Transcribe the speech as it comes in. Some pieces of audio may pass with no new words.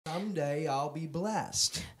Someday I'll be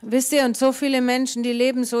blessed. Wisst ihr, und so viele Menschen, die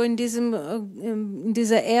leben so in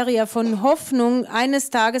dieser Area von Hoffnung, eines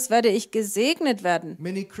Tages werde ich gesegnet werden.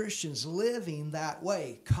 Many Christians living that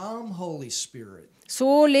way. Come, Holy Spirit.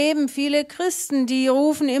 So leben viele Christen, die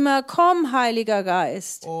rufen immer, komm, Heiliger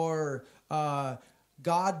Geist. Or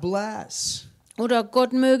God bless. Oder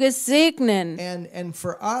Gott möge es segnen. And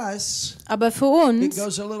for us, Aber für it uns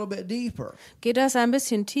goes a little bit deeper. geht das ein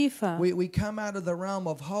bisschen tiefer. We come out of the realm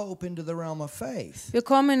of hope into the realm of faith. Wir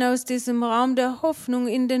kommen aus diesem Raum der Hoffnung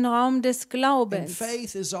in den Raum des And Glaubens.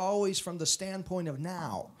 faith is always from the standpoint of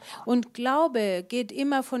now. Und Glaube geht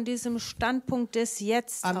immer von diesem Standpunkt des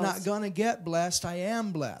Jetzt I'm not aus. going to get blessed, I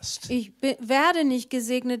am blessed. Ich werde nicht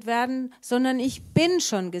gesegnet werden, sondern ich bin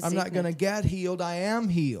schon I'm not going to gesegnet. get healed, I am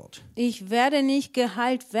healed. Ich werde nicht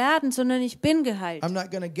geheilt werden, sondern ich bin geheilt. I'm not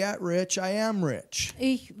going to get rich, I am rich.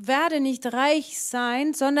 Ich werde nicht reich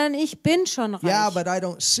sein, sondern ich bin schon Yeah, reich. but I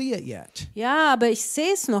don't see it yet. Ja, aber ich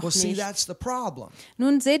sehe es noch Well, see, nicht. that's the problem.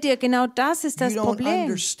 Nun seht ihr, genau das ist das You don't Problem.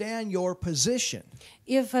 understand your position.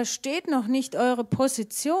 Ihr versteht noch nicht eure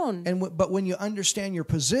Position. But when you understand your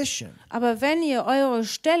position, Aber wenn ihr eure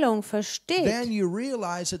Stellung versteht, then you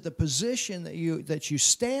realize that the position that you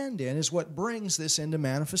stand in is what brings this into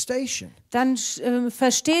manifestation. dann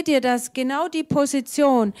versteht ihr, dass genau die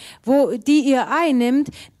Position, die ihr einnimmt,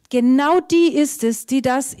 genau die ist es, die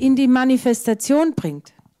das in die Manifestation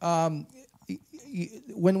bringt.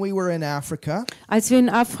 When we were in Africa, Als wir in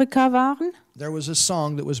Afrika waren, there was a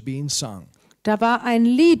song that was being sung. da war ein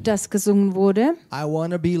Lied, das gesungen wurde. I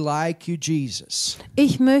want to be like you, Jesus.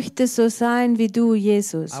 Ich möchte so sein wie du,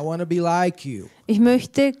 Jesus. I want to be like you. Ich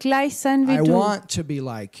möchte gleich sein wie I du. want to be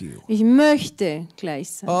like you. Ich möchte gleich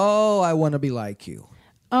sein. Oh, I want to be like you.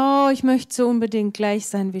 Oh, ich möchte so unbedingt gleich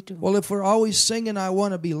sein wie du. Well, if we're always singing I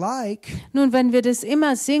want to be like, Nun, wenn wir das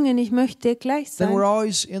immer singen, ich möchte gleich then we're sein,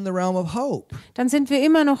 always in the realm of hope. dann sind wir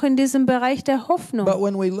immer noch in diesem Bereich der But Hoffnung.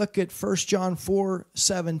 when we look at 1 John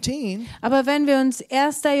 4:17, Aber wenn wir uns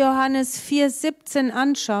 1. Johannes 4,17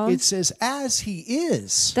 anschauen, it says, as he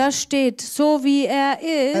is, da steht, so wie er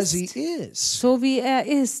as he ist, is, so wie er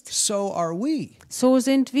ist, so are we. so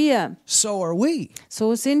sind wir, So are we.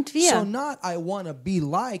 so sind So wir. not I want to be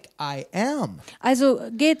like, I am. Also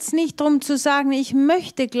geht es nicht darum zu sagen, ich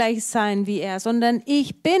möchte gleich sein wie er, sondern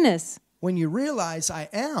ich bin es. When you realize I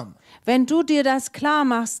am, Wenn du dir das klar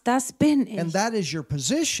machst, das bin and ich. that is your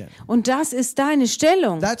position, Und das ist deine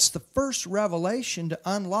Stellung. that's the first revelation to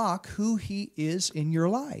unlock who he is in your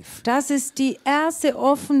life. Das ist die erste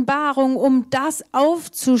Offenbarung, um das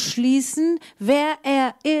aufzuschließen, wer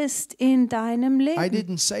er ist in deinem I Leben.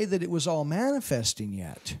 didn't say that it was all manifesting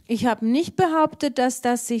yet, Ich habe nicht behauptet, dass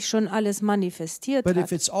das sich schon alles manifestiert but if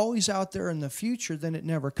hat. it's always out there in the future, then it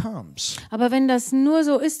never comes. Aber wenn das nur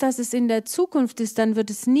so ist, dass es in der Zukunft ist, dann wird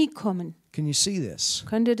es nie kommen. Can you see this?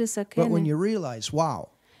 Könnt ihr das But when erkennen? you realize, wow,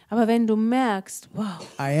 Aber wenn du merkst, wow,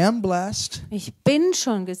 I am blessed, ich bin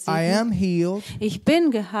schon I gesegnet, am healed, ich bin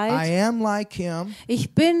I geheilt, am like him,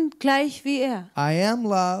 ich bin gleich wie er, I am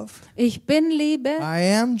love, ich bin Liebe,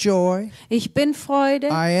 I am joy, ich bin Freude,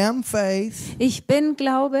 I am faith, ich bin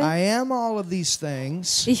Glaube, I am all of these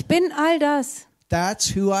things. ich bin all das.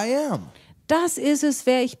 That's who I am. Das ist es,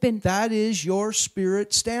 wer ich bin. That is your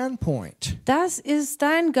spirit standpoint. Das ist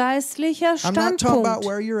dein geistlicher I'm not talking about Standpunkt.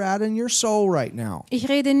 where you're at in your soul right now. Ich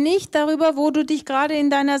rede nicht darüber, wo du dich gerade in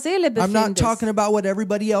deiner Seele I'm not befindest. talking about what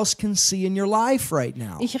everybody else can see in your life right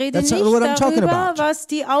now. Ich rede That's nicht not what I'm talking darüber, about. was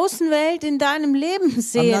die Außenwelt in deinem Leben I'm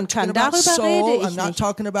sehen not kann. talking about Darüber soul. rede I'm ich not nicht.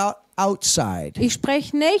 talking about outside. Ich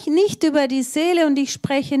spreche nicht über die Seele und ich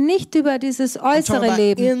spreche nicht über dieses I'm talking äußere about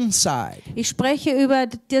Leben. inside. Ich spreche über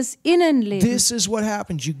das Innenleben. This is what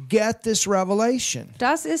happens. You get this revelation.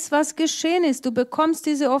 Das ist, was geschehen ist. Du bekommst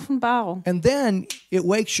diese Offenbarung. And then it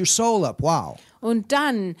wakes your soul up. Wow. Und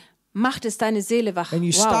dann macht es deine Seele wach. And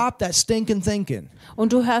you Wow. stop that stinking thinking.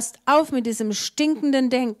 Und du hörst auf mit diesem stinkenden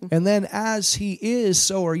Denken. And then as he is,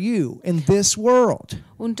 so are you in this world.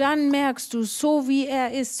 Und dann merkst du, so wie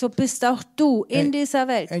er ist, so bist auch du in dieser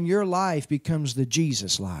Welt. And your life becomes the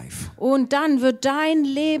Jesus life. Und dann wird dein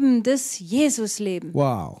Leben das Jesus-Leben.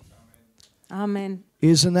 Wow. Amen.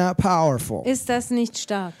 Isn't that powerful? Ist das nicht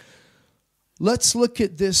stark? Let's look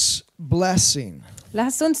at this blessing.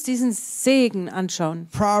 Lass uns diesen Segen anschauen.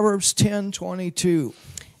 Proverbs 10:22.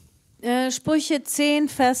 Sprüche 10,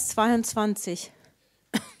 Vers 22.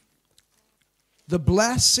 The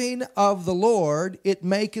blessing of the Lord, it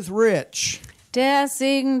maketh rich. Der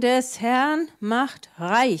Segen des Herrn macht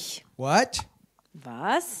reich. What?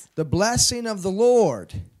 Was? The blessing of the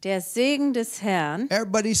Lord. Der Segen des Herrn.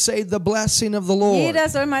 Everybody say the blessing of the Lord. Jeder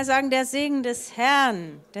soll mal sagen, der Segen des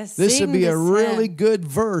Herrn. Der This would Segen be a des really Herrn. good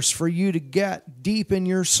verse for you to get deep in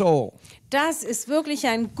your soul. Das ist wirklich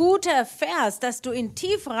ein guter Vers, dass du ihn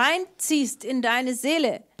tief reinziehst in deine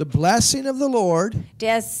Seele. The blessing of the Lord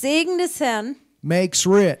Der Segen des Herrn makes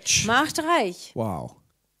rich. macht reich. Wow.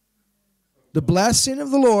 The blessing of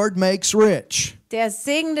the Lord makes rich. Der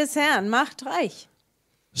Segen des Herrn macht reich.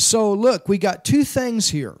 So look, we got two things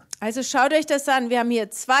here. Also schaut euch das an. Wir haben hier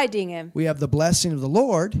zwei Dinge. We have the blessing of the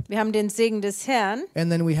Lord, Wir haben den Segen des Herrn and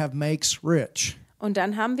then we have makes rich. und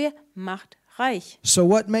dann haben wir macht reich. So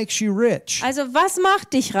what makes you rich? Also was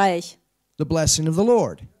macht dich reich? The blessing of the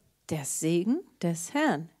Lord. Der Segen des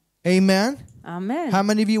Herrn. Amen. Amen. How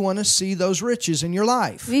many of you want to see those riches in your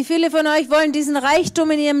life? Wie viele von euch wollen diesen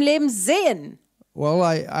Reichtum in ihrem Leben sehen? Well,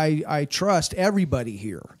 I trust everybody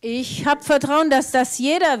here. Ich habe Vertrauen, dass das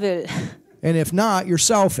jeder will. And if not, you're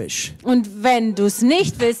selfish. Und wenn du es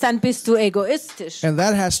nicht willst, dann bist du egoistisch. And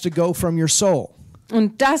that has to go from your soul.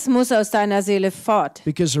 Und das muss aus deiner Seele fort.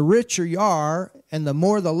 Because the richer you are and the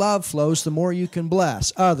more the love flows, the more you can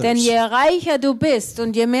bless Denn others. je reicher du bist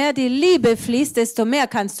und je mehr die Liebe fließt, desto mehr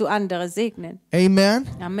kannst du andere segnen. Amen.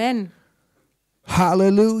 Amen.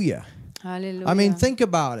 Hallelujah. Halleluja. I mean, think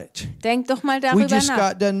about it. Denk doch mal We darüber just nach.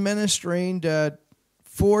 got done ministering to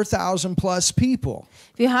 4,000 plus people.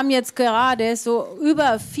 Wir haben jetzt gerade so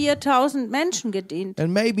über 4000 Menschen gedient.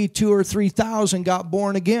 And maybe 2,000 or 3,000 got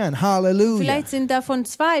born again. Hallelujah. Vielleicht sind davon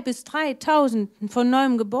 2.000 bis 3.000 von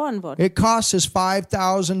neuem geboren worden. It costs us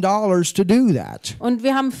 $5,000 to do that. Und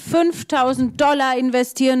wir haben $5.000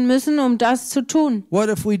 investieren müssen, um das zu tun. What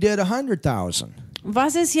if we did 100,000?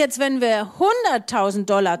 Was ist jetzt, wenn wir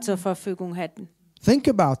 $100.000 zur Verfügung hätten? Think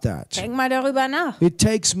about that. Denk mal darüber nach. It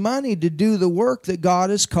takes money to do the work that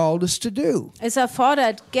God has called us to do. Es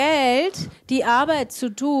erfordert Geld, die Arbeit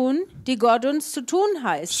zu tun, die Gott uns zu tun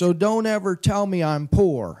heißt. So don't ever tell me I'm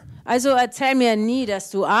poor. Also erzähl mir nie,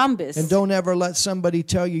 dass du arm And bist. don't ever let somebody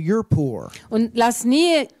tell you you're poor. Und lass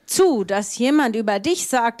nie zu, dass jemand über dich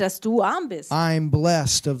sagt, dass du arm bist. I'm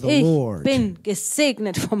blessed of the Ich Lord. bin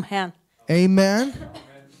gesegnet vom Herrn. Amen.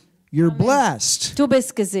 You're blessed. Du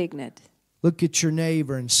bist gesegnet. Look at your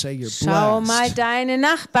neighbor and say you're Schau mal blessed. deine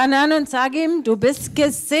Nachbarn an und sag ihm, du bist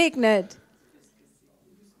gesegnet.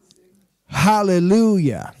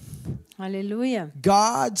 Hallelujah. Halleluja.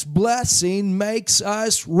 God's blessing makes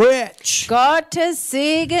us rich. Gottes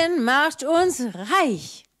Segen macht uns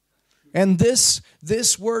reich. And this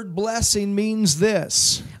word blessing means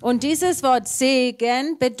this. Und dieses Wort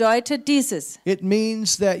Segen bedeutet dieses. It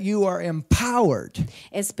means that you are empowered.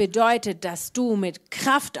 Es bedeutet, dass du mit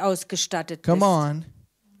Kraft ausgestattet Come bist. on.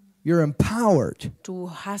 You're empowered.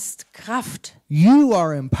 Du hast Kraft. You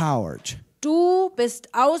are empowered. Du bist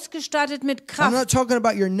ausgestattet mit I'm not Kraft. talking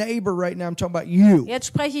about your neighbor right now. I'm talking about you. Jetzt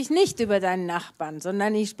spreche ich nicht über deinen Nachbarn,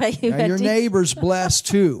 sondern ich spreche Now, über your dich. neighbor's blessed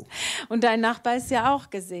too. Und dein Nachbar ist ja auch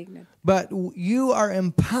gesegnet. But you are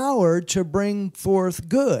empowered to bring forth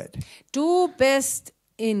good. Du bist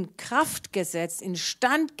in Kraft gesetzt, in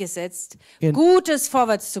Stand gesetzt, In- Gutes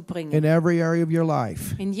vorwärts zu bringen. In every area of your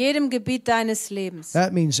life. In jedem Gebiet deines Lebens.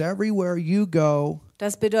 That means everywhere you go,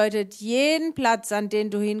 Das bedeutet, jeden Platz, an den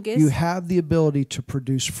du you hingehst, have the ability to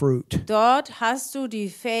produce fruit. dort hast du die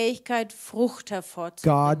Fähigkeit, Frucht God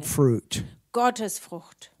hervorzubringen. fruit. Gottes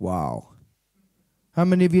Frucht. Wow. How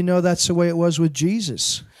many of you know that's the way it was with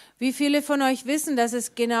Jesus? Wie viele von euch wissen, dass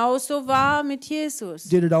es genauso war mit Jesus?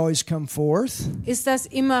 Did it always come forth? Ist das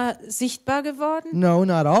immer sichtbar geworden? No,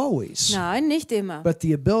 not always. Nein, nicht immer. But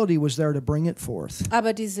the ability was there to bring it forth.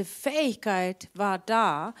 Aber diese Fähigkeit war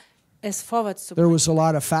da, es vorwärts zu There bringen. was a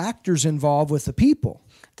lot of factors involved with the people,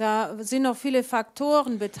 Da sind noch viele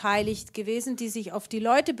Faktoren beteiligt gewesen, die sich auf die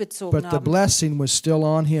Leute bezogen but the haben. blessing was still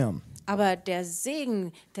on him Aber der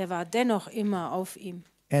Segen, der war dennoch immer auf ihm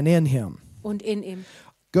and in him. und in ihm.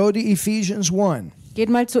 Go to Ephesians 1 Geht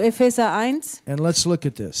mal zu Epheser 1 and let's look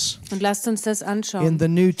at this und lasst uns das in anschauen the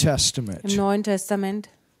New im Testament. Neuen Testament.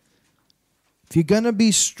 If you're going to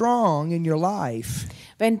be strong in your life,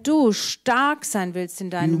 Wenn du stark sein willst in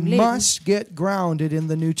you deinem Leben, must get grounded in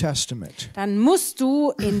the New Testament. dann musst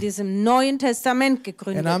du in diesem Neuen Testament And I'm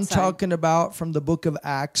gegründet sein. talking about from the book of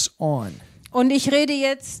Acts on. Und ich rede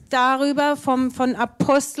jetzt darüber von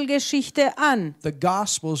Apostelgeschichte an. The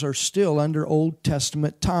Gospels are still under Old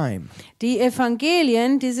Testament time. Die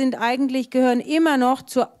Evangelien, gehören immer noch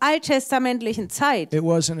zur alttestamentlichen Zeit. It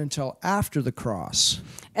wasn't until after the cross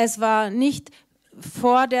Es war nicht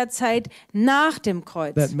vor der Zeit nach dem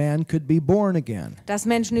Kreuz, that man could be born again. dass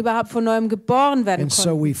Menschen überhaupt von neuem geboren werden And so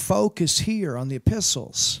konnten. we focus here on the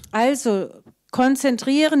epistles. Also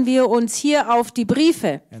konzentrieren wir uns hier auf die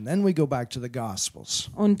Briefe. And then we go back to the Gospels.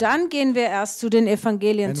 Und dann gehen wir erst zu den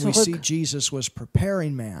Evangelien And we see zurück. Jesus was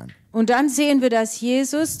preparing man. Und dann sehen wir, dass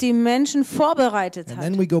Jesus die Menschen vorbereitet And hat.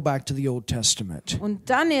 then we go back to the Old Testament. Und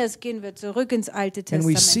dann erst gehen wir zurück ins Alte And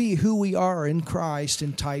we Testament. see who we are in Christ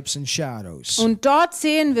in types and shadows. Und dort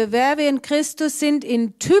sehen wir, wer wir in Christus sind,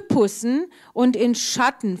 in Typussen und in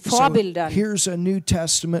Schatten, So Vorbildern. here's a New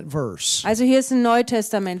Testament verse. Also hier ist ein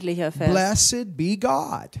neutestamentlicher Vers. Blessed be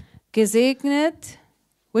God. Gesegnet,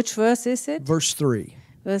 which verse is it? Verse 3.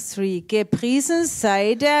 Vers 3. Gepriesen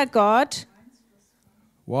sei der Gott.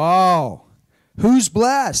 Wow. Who's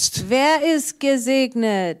blessed? Wer ist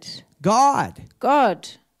gesegnet? God.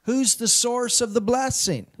 Gott. Who's the source of the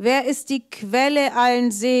blessing? Wer ist die Quelle allen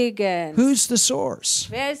Segens? Who's the source?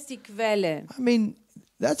 Wer ist die Quelle? I mean,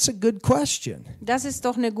 that's a good question. Das ist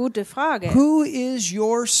doch eine gute Frage. Who is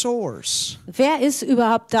your source? Wer ist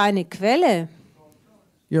überhaupt deine Quelle?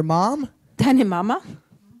 Your mom? Deine Mama?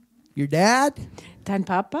 Your dad? Dein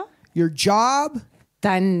Papa? Your job?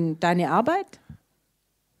 Deine Arbeit?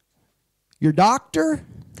 Your doctor?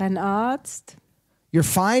 Dein Arzt? Your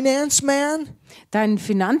finance man? Dein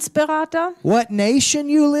Finanzberater? What nation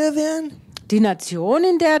you live in? Die Nation,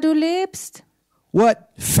 in der du lebst? What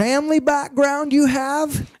family background you have?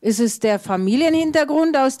 Ist es der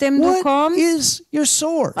Familienhintergrund, aus dem du What kommst? is your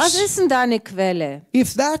source? Was ist denn deine Quelle?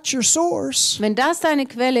 If that's your source, Wenn das deine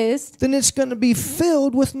Quelle ist, then it's going to be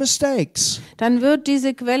filled with mistakes dann wird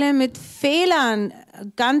diese Quelle mit Fehlern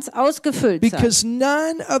ganz ausgefüllt sein. because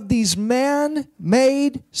none of these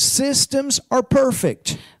man-made systems are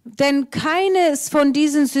perfect. Denn keines von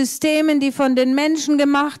diesen Systemen, die von den Menschen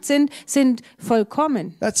gemacht sind, sind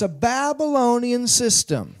vollkommen. That's a Babylonian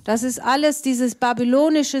system. Das ist alles dieses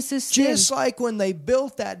babylonische System. Just like when they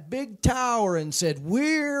built that big tower and said,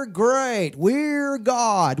 "We're great, we're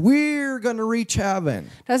God, we're going to reach heaven."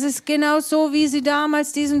 Das ist genau so, wie sie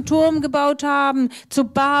damals diesen Turm gebaut haben zu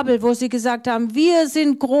Babel, wo sie gesagt haben, wir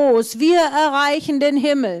sind groß, wir erreichen den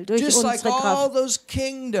Himmel durch Just like unsere all Kraft. those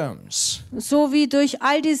kingdoms. So wie durch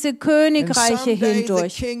all diese And Königreiche someday the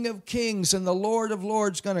hindurch. King of Kings and the Lord of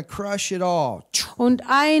Lords going to crush it all. Und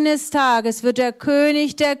eines Tages wird der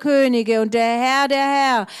König der Könige und der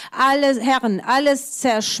Herr, alle Herren, alles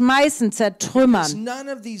zerschmeißen, zertrümmern.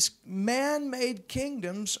 None of these man-made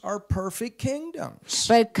kingdoms are perfect kingdoms.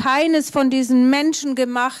 Weil keines von diesen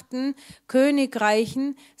menschengemachten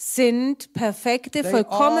Königreichen sind perfekte, They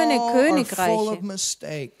vollkommene all are full Königreiche. of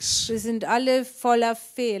mistakes, Sie sind alle voller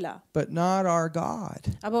Fehler. but not our God,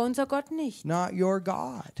 Aber unser Gott nicht. not your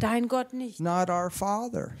God, Dein Gott nicht. not our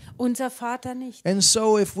Father. Unser Vater nicht. And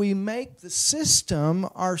so if we make the system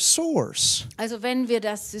our source, Also wenn wir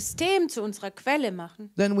das System zu unserer Quelle machen,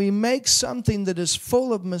 then we make something that is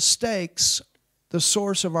full of mistakes the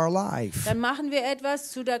source of our life. dann machen wir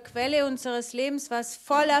etwas zu der Quelle unseres Lebens, was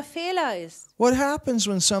voller Fehler ist. What happens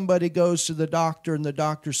when somebody goes to the doctor and the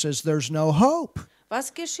doctor says there's no hope?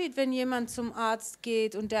 Was geschieht, wenn jemand zum Arzt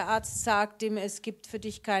geht und der Arzt sagt ihm, es gibt für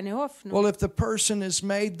dich keine Hoffnung? Well, if the person has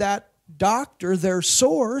made that doctor their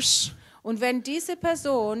source, Und wenn diese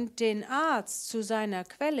Person den Arzt zu seiner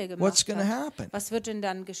Quelle what's gemacht going to hat, happen? was wird denn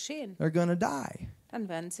dann geschehen? They're going to die. Dann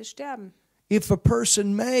werden sie sterben. If a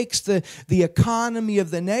person makes the economy of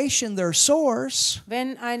the nation their source,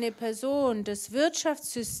 Wenn eine Person das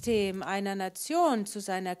Wirtschaftssystem einer Nation zu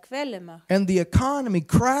seiner Quelle macht and the economy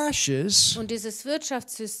crashes, und dieses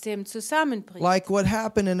Wirtschaftssystem zusammenbricht, like what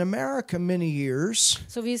happened in America many years,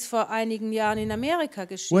 so wie es vor einigen Jahren in Amerika when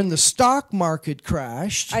geschehen the ist, stock market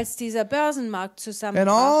crashed, als dieser Börsenmarkt and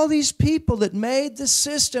zusammenbrach all these people that made the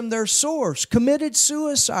system their source committed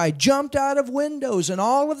suicide, jumped out of windows, and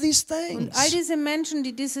all of these und things. all diese Menschen,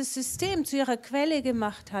 die dieses System zu ihrer Quelle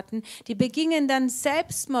gemacht hatten, die begingen dann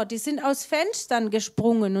Selbstmord, die sind aus Fenstern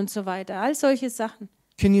gesprungen und so weiter, all solche Sachen.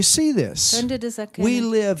 Can you see this? Könnt ihr das We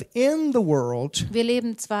erkennen? live in the world, Wir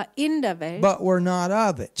leben zwar in der Welt, but we're not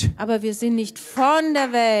of it. aber wir sind nicht von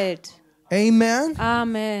der Welt. Amen?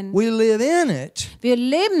 Amen. We live in it, Wir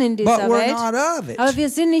leben in but dieser we're Welt, not of it. aber wir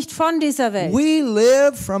sind nicht von dieser Welt. We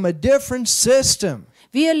live from a different system.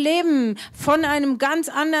 Wir leben von einem ganz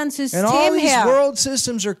anderen And all System these her. world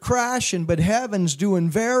systems are crashing, but heaven's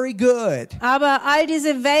doing very good. Aber all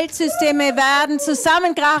diese Weltsysteme werden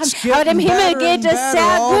zusammenkrachen. It's getting Aber dem Himmel better and geht es better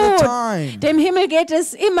sehr all the gut. time. Dem Himmel geht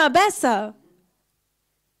es immer besser.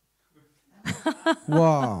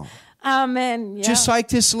 Wow. Amen. Ja. Just like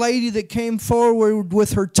this lady that came forward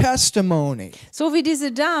with her testimony. So wie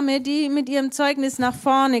diese Dame, die mit ihrem Zeugnis nach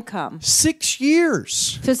vorne kam. 6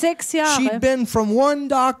 years. Für 6 She'd Jahre been from one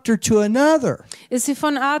doctor to another. ist sie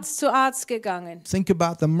von Arzt zu Arzt gegangen. Think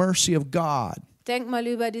about the mercy of God. Denk mal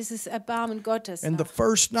über dieses Erbarmen Gottes And the nach.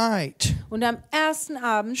 first night, Und am ersten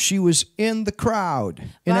Abend she was in the crowd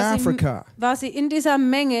in Africa. war sie in dieser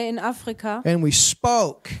Menge in Afrika And we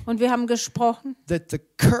spoke und wir haben gesprochen, that the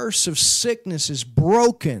curse of sickness is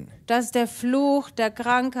broken. dass der Fluch der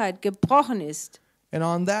Krankheit gebrochen ist. And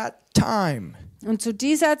on that time, Und zu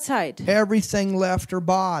dieser Zeit everything left her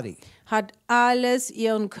body. hat alles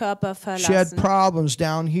ihren Körper She had verlassen. problems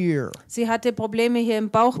down here Sie hatte Probleme hier im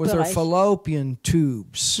with her Bauchbereich fallopian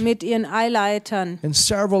tubes mit ihren Eileitern and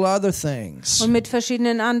several other things. und mit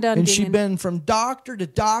verschiedenen anderen And she'd Dingen. been from doctor to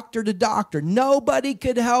doctor to doctor. Nobody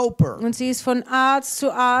could help her. Und sie ist von Arzt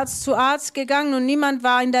zu Arzt zu Arzt gegangen und niemand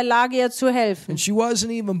war in der Lage, ihr zu helfen. And she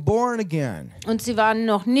wasn't even born again. Und sie waren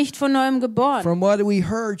noch nicht von neuem geboren. From what we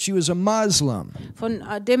heard, she was a Muslim. Von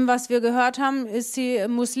dem, was wir gehört haben, ist sie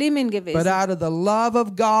Muslimin But gewesen. out of the love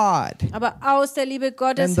of God Aber aus der Liebe and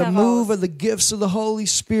Gottes the move heraus of the gifts of the Holy und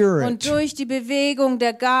Spirit, durch die Bewegung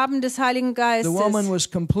der Gaben des Heiligen the woman Geistes was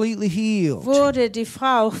completely healed. wurde die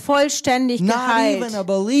Frau vollständig Not even a geheilt.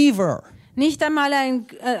 believer. Nicht einmal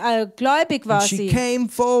gläubig war And she sie, came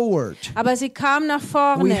forward. aber sie kam nach We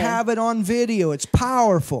vorne. have it on video. It's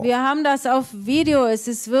powerful. Wir haben das auf Video, es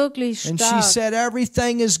ist wirklich And she stark. said,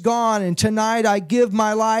 everything is gone, and tonight I give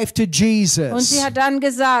my life to Und sie Jesus. hat dann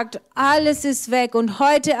gesagt, alles ist weg und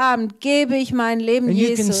heute Abend gebe ich mein Leben And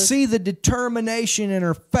you can Jesus. see the determination in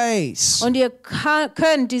her face. Und ihr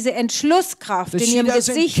könnt diese Entschlusskraft That in she ihrem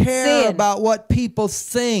doesn't Gesicht care sehen, about what people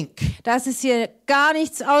think. dass es hier gar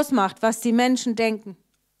nichts ausmacht, was die Menschen denken.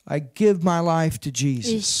 I give my life to Ich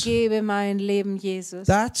Jesus. gebe mein Leben Jesus.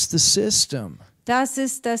 That's the system Das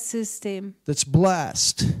ist das System, that's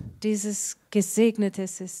blessed. dieses gesegnete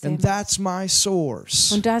System. And that's my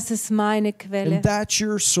source. Und das ist meine Quelle. And that's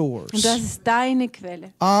your Und source. das ist deine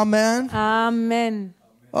Quelle. Amen. Amen.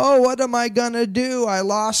 Oh, what am I going to do? I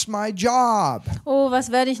lost my job. Oh, was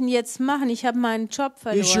werde ich denn jetzt machen? Ich habe meinen Job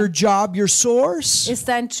Is your verloren. job your source? Ist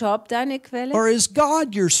dein Job deine Quelle? Or is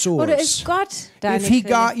God your Oder ist source? Gott deine If he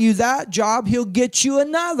Quelle? got you that job, he'll get you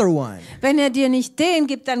another one. Wenn er dir nicht den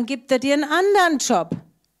gibt, dann gibt er dir einen anderen Job.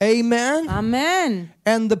 Amen. Amen.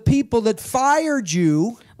 And the people that fired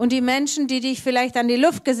you, Und die Menschen, die dich vielleicht an die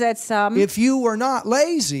Luft gesetzt haben, if you were not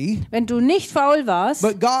lazy, wenn du nicht faul warst,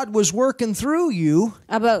 but God was working through you,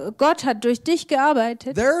 aber Gott hat durch dich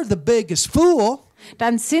gearbeitet, they're the biggest fool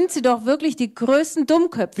dann sind sie doch wirklich die größten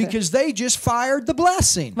Dummköpfe, because they just fired the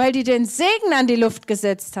blessing. weil die den Segen an die Luft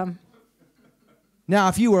gesetzt haben. Now,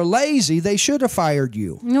 if you were lazy, they should have fired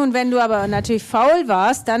you. Nun, wenn du aber natürlich faul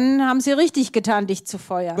warst, dann haben sie richtig getan, dich zu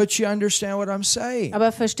feuern. But you understand what I'm saying.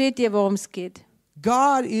 Aber versteht ihr, worum es geht?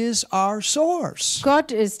 God is our source.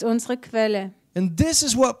 Gott ist unsere Quelle. And this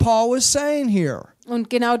is what Paul was saying here. Und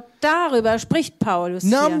genau darüber spricht Paulus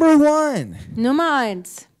hier. Number one, Nummer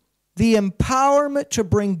 1. the empowerment to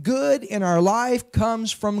bring good in our life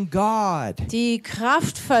comes from God. Die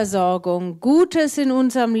Kraftversorgung, Gutes in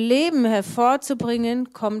unserem Leben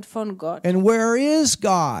hervorzubringen, kommt von Gott. And where is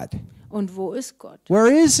God? Und wo ist Gott? Where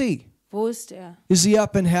is he? Wo ist er? Is he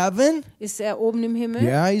up in heaven? Ist er oben im Himmel?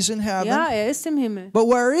 Yeah, he's in heaven. Ja, er ist im Himmel. But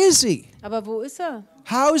where is he? Aber wo ist er?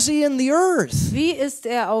 How is he in the earth? Wie ist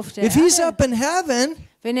er auf der If he's Erde? up in heaven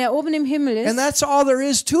Wenn er oben im Himmel and ist that's all there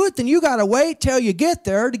is to it, then you got to wait till you get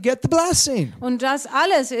there to get the blessing. und das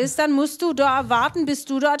alles ist, dann musst du da warten, bis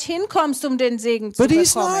du dorthin kommst, um den Segen zu But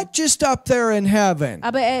he's bekommen. not just up there in heaven.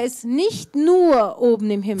 Aber er ist nicht nur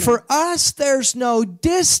oben im Himmel. For us, there's no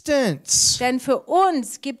distance. Denn für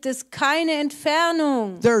uns gibt es keine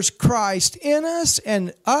Entfernung. There's Christ in us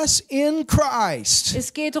and us in Christ.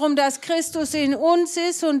 Es geht darum, dass Christus in uns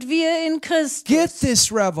ist und wir in Christus. Get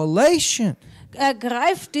this revelation.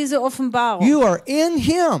 Ergreif diese Offenbarung. You are in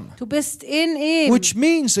him, Du bist in ihm. which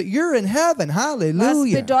means that you're in heaven. Was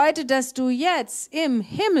Hallelujah. bedeutet, dass du jetzt im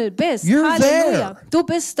Himmel bist. You're Halleluja. there. Du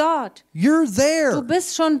bist dort. You're Du there.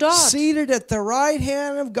 bist schon dort. Seated at the right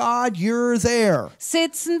hand of God, you're there.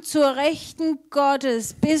 Sitzen zur Rechten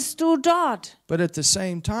Gottes bist du dort. But at the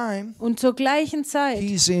same time, Und zur gleichen Zeit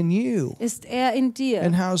he's in you. ist er in And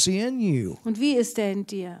dir. how's he in you? Und wie ist er in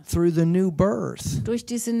dir? Through the new birth. Durch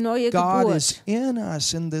diese neue God Geburt. is in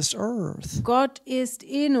us in this earth. Gott ist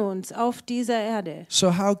in uns auf dieser Erde.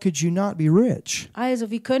 So how could you not be rich? Also,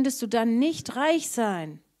 wie könntest du dann nicht reich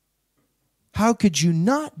sein? How could you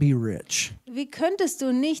not be rich? Wie könntest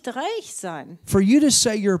du nicht reich sein? For you to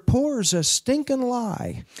say you're poor is a stinking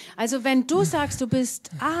lie. Also wenn du sagst, du bist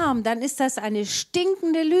arm, dann ist das eine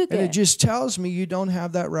stinkende And Lüge. it just tells me you don't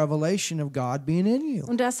have that revelation of God being in you.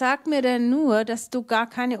 Und das sagt mir dann nur, dass du gar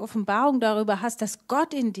keine Offenbarung darüber hast, dass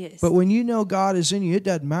Gott in dir ist. But when you know God is in you, it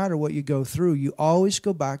doesn't matter what you go through. You always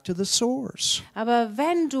go back to the source. Aber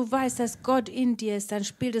wenn du weißt, dass Gott in dir ist, dann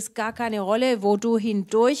spielt es gar keine Rolle, wo du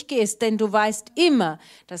hindurchgehst, denn du weißt immer,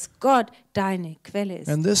 dass Gott deine Quelle ist.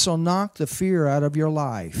 And this will knock the fear out of your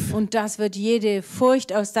life. Und das wird jede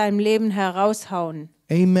Furcht aus deinem Leben heraushauen.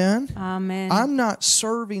 Amen. Amen. I'm not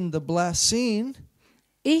serving the blessing.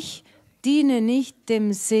 Ich diene nicht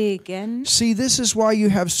dem Segen. See, this is why you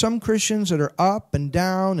have some Christians that are up and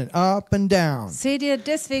down and up and down. Seht ihr,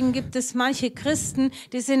 deswegen gibt es manche Christen,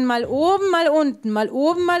 die sind mal oben, mal unten, mal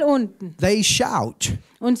oben, mal unten. They shout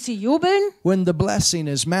Und sie jubeln, when the blessing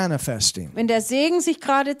is manifesting. wenn der Segen sich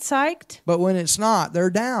gerade zeigt. But when it's not,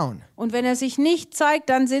 they're down. Und wenn er sich nicht zeigt,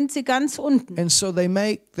 dann sind sie ganz unten. And so they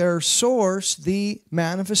make their source the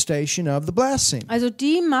manifestation of the blessing. Also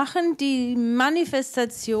die machen die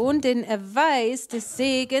Manifestation, den Erweis des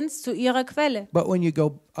Segens zu ihrer Quelle. But when you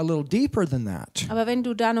go a little deeper than that, Aber wenn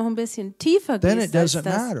du da noch ein bisschen tiefer then it gehst als doesn't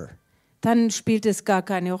das, matter. dann spielt es gar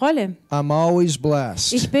keine Rolle. I'm always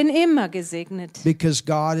blessed Ich bin immer gesegnet, because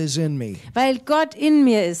God is in me. weil Gott in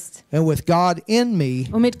mir ist. And with God in me,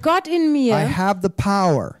 Und mit Gott in I mir have the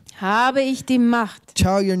power. habe ich die Macht.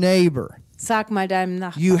 Tell your neighbor, Sag mal deinem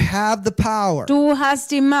you Nachbarn. have the power. Du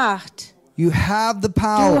hast die Macht. You have the Du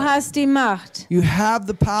power. hast die Macht. You have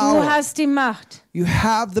the Du power. hast die Macht. You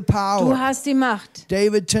have the Du power. hast die Macht.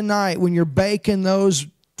 David, tonight when you're baking those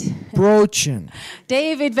brochen,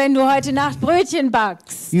 David, wenn du heute Nacht Brötchen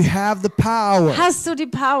backst, you have the power. hast du die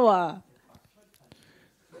Power.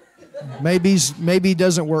 Maybe he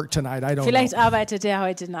doesn't work tonight. I don't Vielleicht know. arbeitet er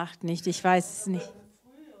heute Nacht nicht, ich weiß es nicht.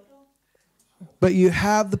 But you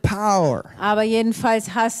have the power Aber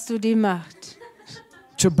jedenfalls hast du die Macht,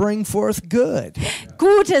 to bring forth good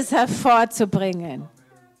Gutes hervorzubringen.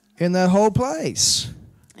 in that whole place.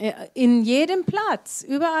 In jedem Platz,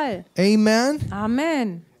 überall. Amen.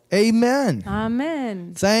 Amen. Amen.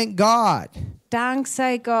 Amen. Thank God. Dank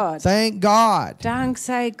sei Gott. Thank God. Dank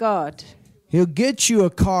sei Gott. He'll get you a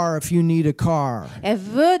car if you need a car. Er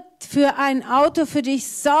wird für ein Auto für dich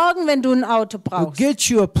sorgen, wenn du ein Auto He'll brauchst. get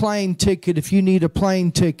you a plane ticket if you need a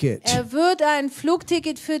plane ticket. Er wird ein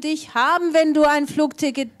Flugticket für dich haben, wenn du ein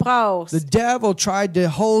Flugticket brauchst. The devil tried to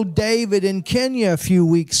hold David in Kenya a few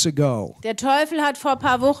weeks ago Der Teufel hat vor ein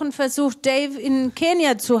paar Wochen versucht, Dave in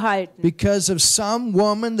Kenia zu halten, because of some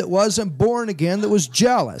woman that wasn't born again that was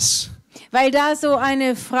jealous. weil da so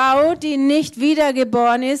eine Frau, die nicht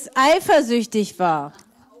wiedergeboren ist, eifersüchtig war,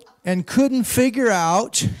 And couldn't figure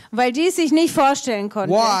out weil die sich nicht vorstellen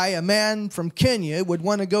konnte, why a man from Kenya would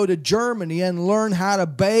want to go to Germany and learn how to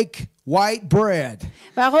bake white bread.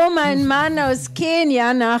 warum ein Mann aus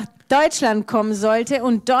Kenia nach Deutschland kommen sollte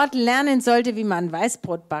und dort lernen sollte, wie man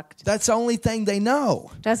Weißbrot backt. That's the only thing they know.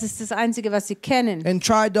 Das ist das Einzige, was sie kennen. And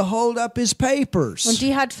tried to hold up his Und papers.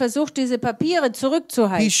 die hat versucht, diese Papiere He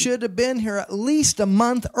zurückzuhalten. should have been here at least a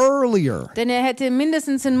month earlier. Denn er hätte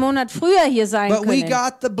mindestens einen Monat früher hier sein But we können.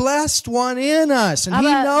 got the blessed one in us, and he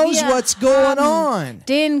Aber knows wir what's going haben on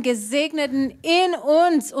den Gesegneten in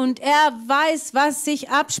uns und er weiß, was sich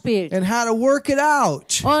abspielt and how to work it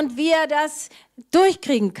out. und wie er das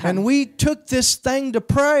durchkriegen kann. And we took this thing to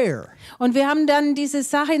prayer. Und wir haben dann diese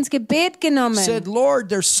Sache ins Gebet Said, genommen. Lord,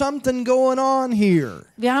 there's something going on here.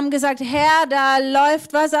 Wir haben gesagt, Herr, da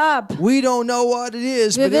läuft was ab. We don't know what it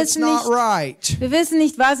is, Wir but it's wissen not nicht- right. Wir wissen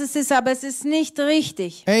nicht, was es ist, aber es ist nicht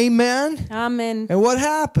richtig. Amen. Amen. And what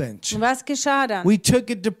happened? Und was geschah dann? We took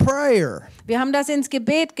it to prayer. Wir haben das ins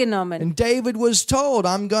Gebet genommen. And David was told,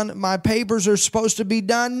 my papers are supposed to be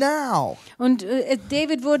done now. Und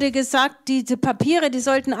David wurde gesagt, diese Papiere, die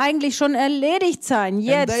sollten eigentlich schon erledigt sein, And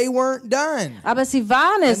jetzt. they weren't done. Aber sie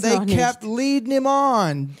waren es And noch they nicht. kept leading him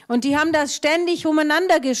on, Und die haben das ständig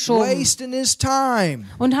umeinander geschoben wasting his time.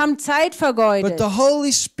 und haben Zeit But vergeudet. the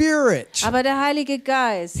Holy Spirit, Aber der Heilige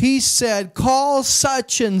Geist, he said, call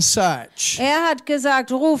such and such. er hat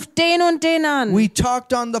gesagt, ruf den und den an. We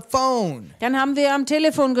talked on the phone. Dann haben wir am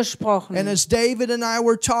Telefon gesprochen. And as David and I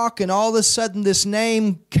were talking, all of a sudden this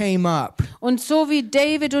name came up. Und so wie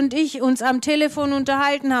David und ich uns am Telefon Telefon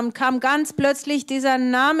unterhalten haben, kam ganz plötzlich dieser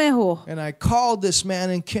Name hoch. And I called this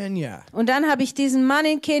man in Kenya. Und dann habe ich diesen Mann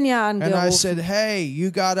in Kenia And I angerufen. said, hey,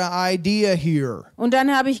 you got an idea here. Und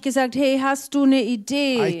dann habe ich gesagt, hey, hast du eine I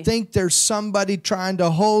Idee? think there's somebody trying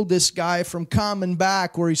to hold this guy from coming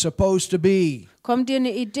back where he's supposed to be. Kommt dir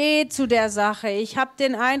eine Idee zu der Sache? Ich habe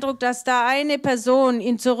den Eindruck, dass da eine Person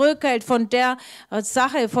ihn zurückhält von der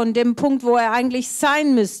Sache, von dem Punkt, wo er eigentlich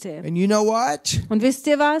sein müsste. And you know what? Und wisst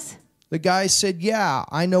ihr was? The guy said, yeah,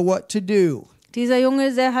 I know what to do. Dieser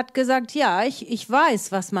Junge, der hat gesagt, ja, ich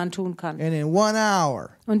weiß, was man tun kann. And in 1 hour,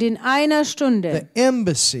 Und in einer the Stunde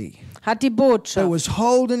embassy hat die that Botschaft, was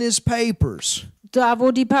holding his papers da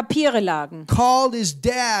wo die Papiere lagen, called his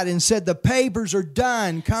dad and said, the papers are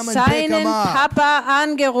done. Come and pick them seinen up. Papa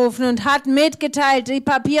angerufen und hat mitgeteilt, die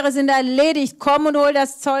Papiere sind erledigt, komm und hol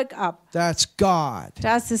das Zeug ab. That's God.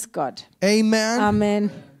 Das ist Gott. Amen.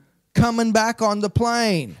 Amen. Coming back on the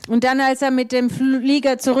plane, Und dann, als er mit dem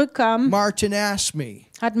Flieger zurückkam, Martin asked me,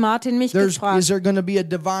 hat Martin mich is gefragt, there going to be a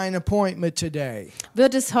divine appointment today?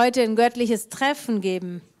 wird es heute ein göttliches Treffen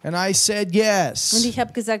geben? And I said, Und yes. ich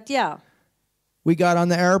habe gesagt, ja. We got on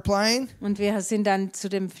the airplane. Und wir sind dann zu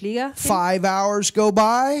dem Flieger. 5 hours go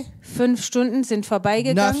by. 5 Stunden sind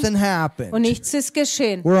vorbeigegangen Nothing und happened. nichts ist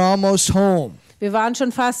geschehen. We're almost home. Wir waren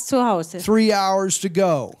schon fast zu Hause. 3 hours to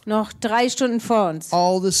go. Noch 3 Stunden vor uns.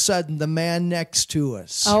 All of a sudden, the man next to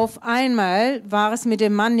us, Auf einmal war es mit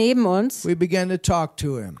dem Mann neben uns, we began to talk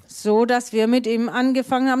to him. so dass wir mit ihm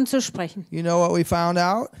angefangen haben zu sprechen. You know what we found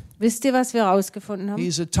out? Wisst ihr, was wir herausgefunden haben?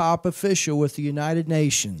 He's a top official with the United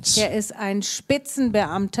Nations. Er ist ein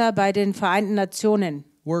Spitzenbeamter bei den Vereinten Nationen.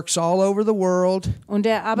 Works all over the world. Und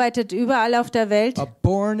er arbeitet überall auf der Welt. A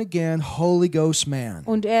born-again Holy Ghost man.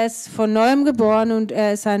 Und er ist von neuem geboren und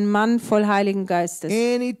er ist ein Mann voll Heiligen Geistes.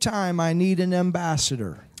 Anytime I need an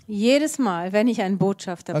ambassador, Jedes Mal, wenn ich einen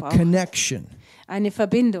Botschafter a brauche, connection, eine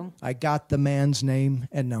Verbindung, I got the man's name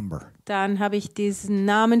and number. dann habe ich diesen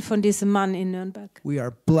Namen von diesem Mann in Nürnberg. We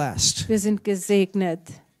are blessed. Wir sind gesegnet.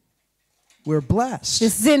 We're blessed. Wir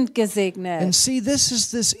sind And gesegnet. see, this is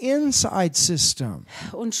this inside system.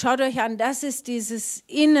 Und schaut euch an, das ist dieses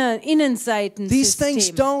These things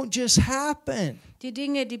Innenseitensystem. don't just happen. Die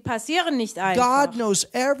Dinge, die passieren nicht einfach, God knows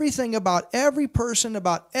everything about every person,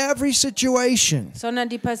 about every situation. sondern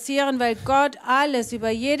die passieren, weil Gott alles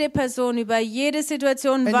über jede Person, über jede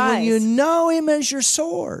Situation And when you weiß. know Him as your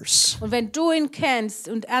source, Und wenn du ihn kennst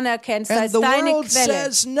und anerkennst and als the deine world Quelle,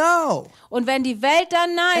 says no, und wenn die Welt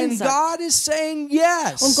dann Nein and sagt, God is saying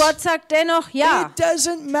yes, und Gott sagt dennoch Ja, it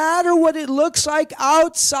doesn't matter what it looks like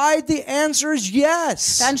outside, the answer is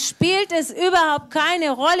yes. dann spielt es überhaupt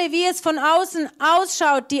keine Rolle, wie es von außen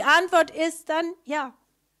ausschaut. Die Antwort ist dann Ja.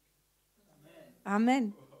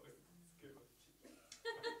 Amen.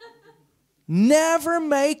 Never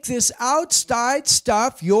make this outside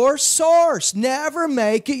stuff your source. Never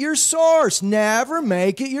make it your source. Never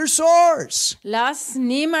make it your source. Lass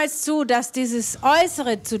niemals zu, dass dieses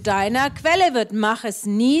Äußere zu deiner Quelle wird. Mach es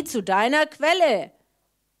nie zu deiner Quelle.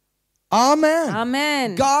 Amen.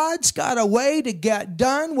 Amen. God's got a way to get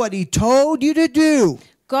done what He told you to do.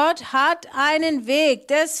 Gott hat einen Weg,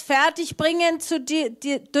 das fertigbringen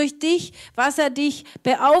durch dich, was er dich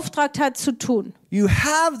beauftragt hat zu tun. You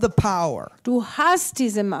have the power. Du hast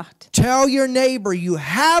diese Macht. Tell your neighbor you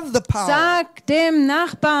have the power. Sag dem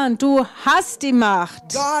Nachbarn, du hast die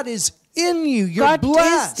Macht. God is in you. You're Gott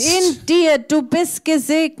blessed. ist in dir, du bist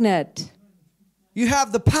gesegnet. You have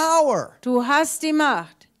the power. Du hast die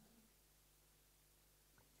Macht.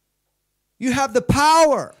 You have the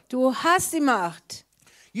power. Du hast die Macht.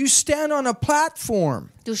 You stand on a platform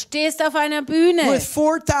Du stehst auf einer Bühne with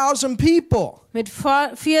 4,000 people, mit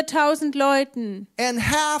 4.000 Leuten and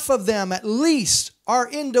half of them at least are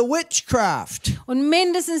into witchcraft. und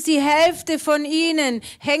mindestens die Hälfte von ihnen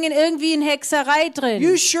hängen irgendwie in Hexerei You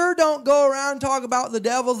drin. sure don't go around and talk about the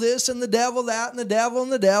devil this and the devil that and the devil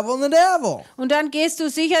and the devil and the devil. Und dann gehst du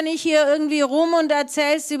sicher nicht hier irgendwie rum und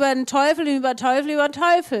erzählst über den Teufel, über Teufel, über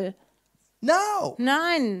Teufel. No.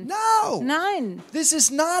 Nein. No. Nein. This is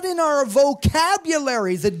not in our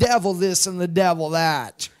vocabulary, the devil this and the devil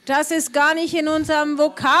that. Das ist gar nicht in unserem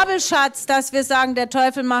Vokabelschatz, dass wir sagen, der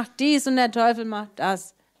Teufel macht dies und der Teufel macht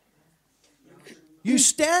das. You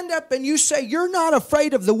stand up and you say you're not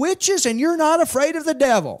afraid of the witches and you're not afraid of the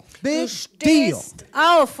devil. Du Big deal. stehst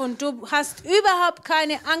auf und du hast überhaupt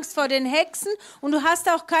keine Angst vor den Hexen und du hast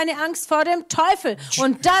auch keine Angst vor dem Teufel.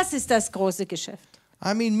 Und das ist das große Geschäft.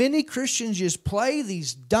 I mean, many Christians just play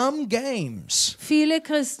these dumb games. Viele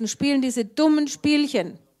Christen spielen diese dummen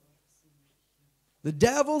Spielchen. The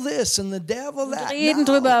devil this and the devil that. Reden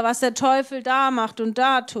No. drüber, was der Teufel da macht und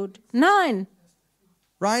da tut. Nein,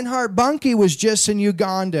 Reinhard Bonnke was just in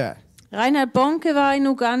Uganda Reinhard Bonnke war in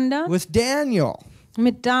Uganda with Daniel.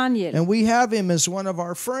 mit Daniel. And we have him as one of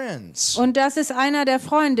our friends. Und das ist einer der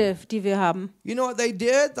Freunde, die wir haben. You know what they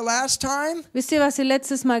did the last time? Wisst ihr, was sie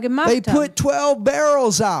letztes Mal gemacht They haben? put 12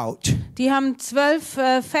 barrels out. Die haben 12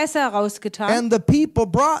 Fässer rausgetan. And the people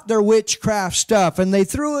brought their witchcraft stuff and they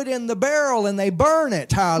threw it in the barrel and they burn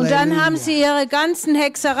it. Und dann haben Hallelujah. sie ihre ganzen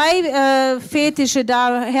Hexerei-Fetische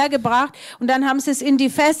da hergebracht und dann haben sie es in die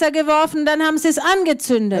Fässer geworfen und dann haben sie es And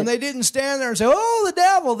angezündet. they didn't stand there and say, oh, the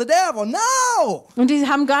devil, the devil. No! Und die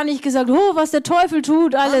haben gar nicht gesagt, oh, was der Teufel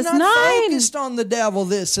tut, I'm alles. not Nein! focused on the devil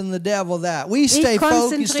this and the devil that. We stay focused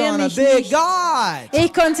konzentriere on a mich big nicht. God.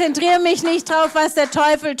 Ich konzentriere mich nicht drauf, was der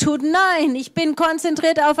Teufel tut. Nein, ich bin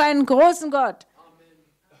konzentriert auf einen großen Gott.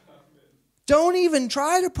 Don't even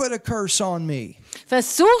try to put a curse on me.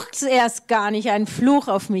 Versucht erst gar nicht, einen Fluch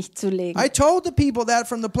auf mich zu legen. I told the people that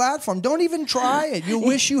from the platform. Don't even try it. You'll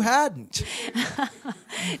wish you hadn't.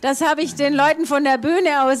 Das habe ich den Leuten von der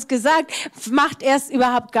Bühne aus gesagt. Macht erst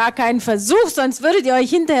überhaupt gar keinen Versuch, sonst würdet ihr euch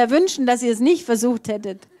hinterher wünschen, dass ihr es nicht versucht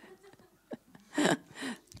hättet.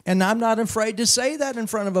 And I'm not afraid to say that in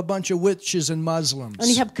front of a bunch of witches and Muslims. Und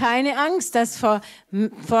ich habe keine Angst, das vor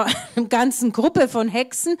einer ganzen Gruppe von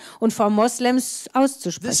Hexen und vor Moslems This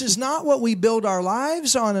auszusprechen. is not what we build our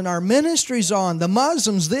lives on and our ministries on. The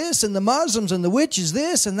Muslims this and the Muslims and the witches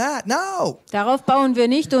this and that. No. Darauf bauen wir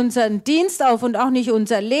nicht unseren Dienst auf und auch nicht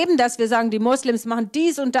unser Leben, dass wir sagen, die Moslems machen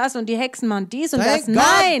dies und das und die Hexen machen dies und das.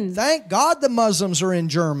 Nein! Thank God the Muslims are in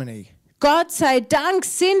Germany. Gott sei Dank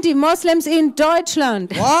sind die Moslems in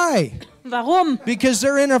Deutschland. Why? Warum? Because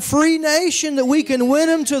they're in a free nation that we can win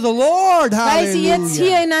them to the Lord. Weil sie jetzt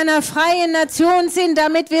hier Hallelujah. in einer freien Nation sind,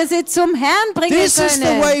 damit wir sie zum Herrn bringen This is the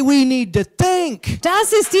können. way we need to think.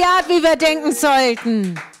 Das ist die Art, wie wir denken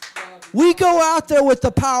sollten. We go out there with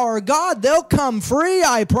the power of God. They'll come free,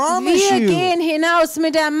 I promise Wir you. gehen hinaus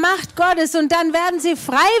mit der Macht Gottes und dann werden sie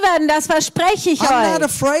frei werden, das verspreche ich I'm not euch.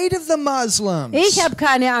 afraid of the Muslims. Ich habe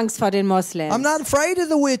keine Angst vor den I'm Moslems. not afraid of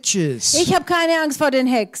the witches. Ich habe keine Angst vor den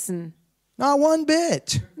Hexen. Not one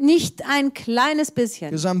bit. Nicht ein kleines bisschen,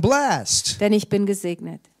 Because I'm blessed. denn ich bin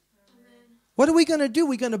gesegnet. What are we going to do?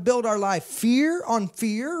 We're going to build our life fear on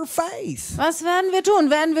fear or faith? Was werden wir tun?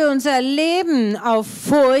 Werden wir unser Leben auf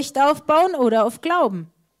Furcht aufbauen oder auf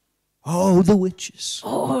Glauben? Oh, the witches.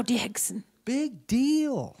 Oh, die Hexen. Big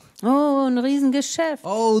deal. Oh, ein Riesengeschäft.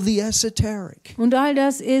 Oh, the esoteric. Und all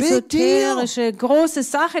das deal. esoterische, große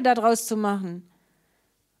Sache daraus zu machen.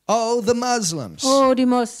 Oh, the Muslims. Oh, die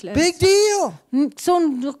Moslems. Big deal. So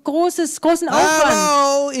einen großen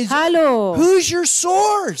Aufwand. Hallo. Who's your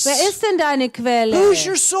source? Wer ist denn deine Quelle? Who's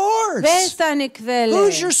your source? Wer ist deine Quelle?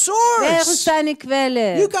 Who's your Wer ist source? deine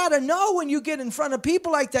Quelle? You got to know when you get in front of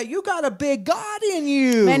people like that, you got a big God in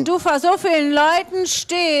you. Wenn du vor so vielen Leuten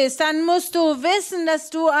stehst, dann musst du wissen, dass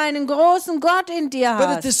du einen großen Gott in dir But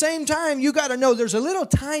at the hast. same time, you got to know there's a little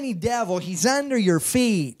tiny devil. He's under your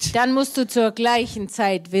feet. Dann musst du zur gleichen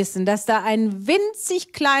Zeit wissen, dass da ein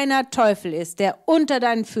winzig kleiner Teufel ist, der unter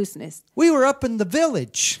deinen Füßen ist. We were up in the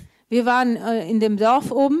village. Wir waren in dem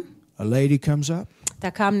Dorf oben, A lady comes up. da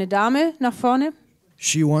kam eine Dame nach vorne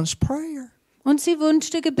She wants prayer und sie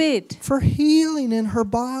wünschte Gebet for healing in her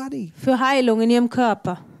body. für Heilung in ihrem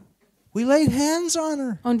Körper. We laid hands on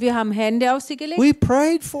her. Und wir haben Hände auf sie gelegt, We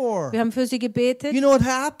prayed for wir her. haben für sie gebetet. You know what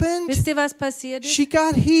happened? Wisst ihr, was passiert ist? She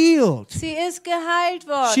got healed. Sie ist geheilt She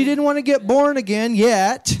worden. didn't want to get born again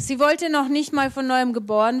yet, Sie wollte noch nicht mal von neuem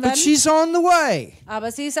geboren but werden, she's on the way.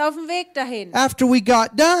 aber sie ist auf dem Weg dahin. After we got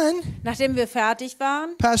done, Nachdem wir fertig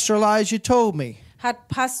waren, Pastor Elijah told me, hat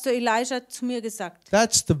Pastor Elijah zu mir gesagt,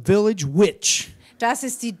 that's the village witch. das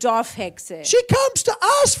ist die Dorfhexe. She comes to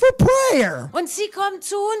us for prayer. Und sie kommt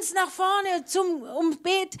zu uns nach vorne, um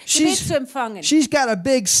Gebet zu empfangen. She's got a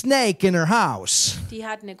big snake in her house Die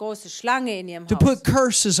hat eine große Schlange in ihrem to Haus, put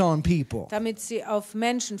curses on people. damit sie auf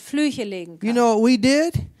Menschen Flüche legen You kann. know what we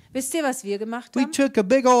did? Wisst ihr, was wir gemacht We haben? took a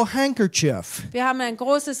big old handkerchief Wir haben ein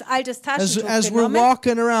großes altes as Taschentuch we're genommen,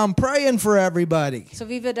 walking around praying for everybody. so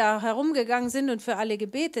wie wir da herumgegangen sind und für alle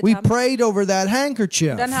gebetet We haben. prayed over that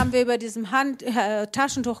handkerchief. Dann haben wir über diesem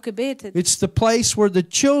Taschentuch gebetet. It's the place where the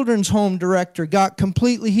children's home director got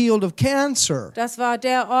completely healed of cancer. Das war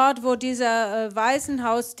der Ort, wo dieser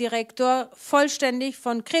Waisenhausdirektor vollständig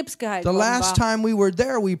von Krebs geheilt The worden last war. time we were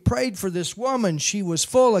there, we prayed for this woman. She was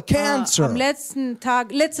full of Am cancer.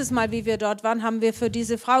 letztes Mal, wie wir dort waren, haben wir für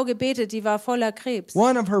diese Frau gebetet, die war voller Krebs.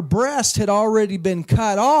 One of her breasts had already been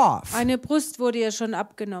cut off. Eine Brust wurde ihr schon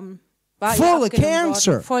abgenommen. war ihr full of abgenommen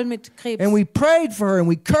cancer. worden, voll mit Krebs. And we prayed for her and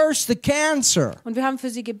we cursed the cancer. Und wir haben für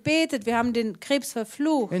sie gebetet, wir haben den Krebs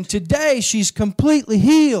verflucht. And today she's completely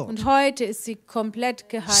healed. Und heute ist sie komplett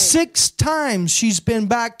geheilt. 6 times she's been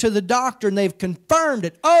back to the doctor and they've confirmed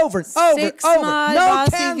it over and over and over. Sechsmal No war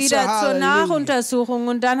sie cancer. wieder zur Hallelujah. Nachuntersuchung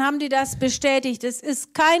und dann haben die das bestätigt. Es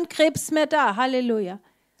ist kein Krebs mehr da. Halleluja.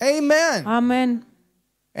 Amen. Amen.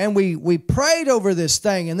 And we prayed over this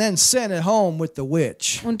thing and then sent it home with the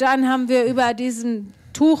witch. Und dann haben wir über diesen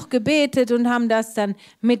Tuch gebetet und haben das dann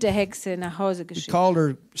mit der Hexe nach Hause We geschickt. called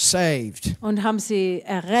her saved Und haben sie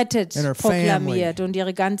errettet, And her proklamiert und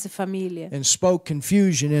ihre ganze Familie. and spoke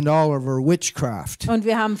confusion into all of her witchcraft. Und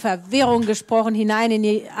wir haben Verwirrung gesprochen hinein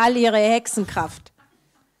in all ihre Hexenkraft.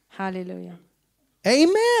 Halleluja.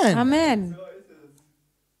 Amen. Amen.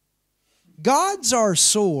 God's our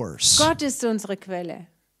source. Gott ist unsere Quelle.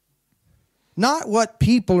 Not what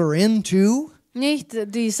people are into. Nicht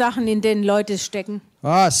die Sachen, in denen Leute stecken.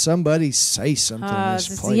 Somebody say something in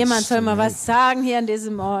this place. Jemand soll mal today. was sagen hier an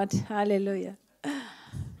diesem Ort. Halleluja.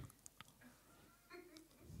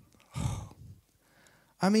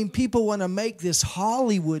 I mean, people want to make this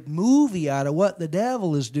Hollywood movie out of what the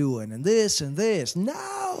devil is doing and this and this.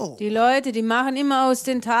 No. Die Leute, die machen immer aus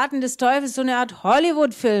den Taten des Teufels so eine Art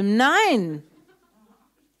Hollywood-Film. Nein.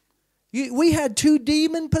 We had 2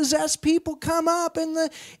 demon-possessed people come up in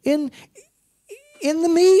the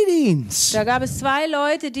meetings. Da gab es 2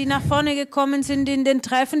 Leute, die nach vorne gekommen sind in den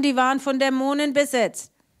Treffen, die waren von Dämonen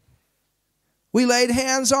besetzt. We laid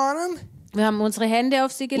hands on them. Wir haben unsere Hände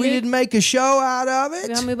auf sie We gelegt. didn't make a show out of Wir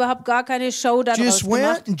it. haben überhaupt gar keine Show daraus Just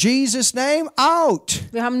gemacht. went in Jesus' name out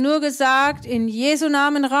Wir haben nur gesagt, in Jesu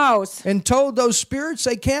Namen raus. and told those spirits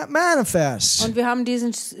they can't manifest Und wir haben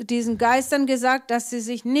diesen Geistern gesagt, dass sie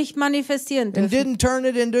sich nicht manifestieren and dürfen. didn't turn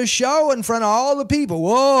it into a show in front of all the people.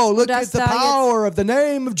 Whoa, look dass at the da jetzt- power of the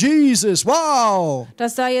name of Jesus. Wow.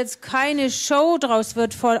 Dass da jetzt keine Show draus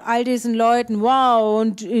wird vor all diesen Leuten. Wow,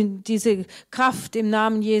 und diese Kraft im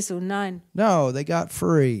Namen Jesu. Nein, No, they got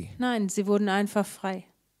free. nein, sie wurden einfach frei.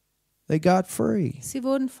 They got free. Sie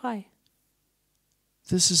wurden frei.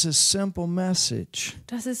 This is a simple message,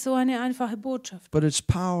 Das ist so eine einfache Botschaft. but it's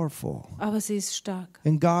powerful. Aber sie ist stark.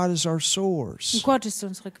 And God is our Und source. Gott ist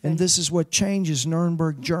unsere And Quelle. this is what changes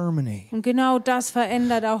Nuremberg, Germany. Und genau das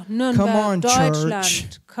verändert auch Come Nürnberg, on, Deutschland. church.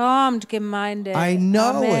 Kommt, Gemeinde. I know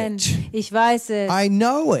Amen. it. Ich weiß es. I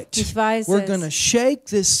know it. Ich weiß We're es. going to shake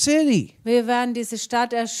this city. Wir werden diese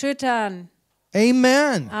Stadt erschüttern.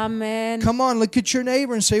 Amen. Amen. Come on, look at your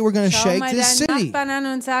neighbor and say, we're going to Schau shake mal this deinen city. Nachbarn an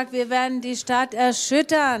und sag, wir werden die Stadt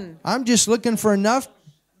erschüttern. I'm just looking for enough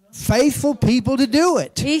faithful people to do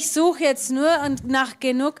it. Ich suche jetzt nur nach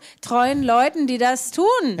genug treuen Leuten, die das tun.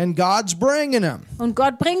 And God's bringing them. Und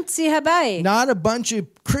Gott bringt sie herbei. Not a bunch of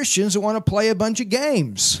Christians that want to play a bunch of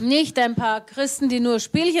games, Nicht ein paar Christen, die nur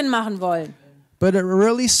Spielchen machen wollen, but are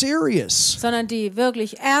really serious. sondern die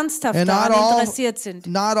wirklich ernsthaft And not daran all, interessiert sind.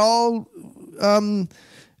 not all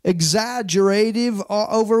exaggerative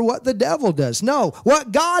over what the devil does. No,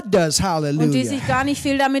 what God does. Und die Hallelujah. sich gar nicht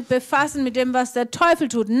viel damit befassen, mit dem, was der Teufel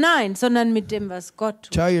tut. Nein, sondern mit dem, was Gott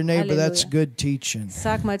tut. Tell your neighbor that's Halleluja. good teaching.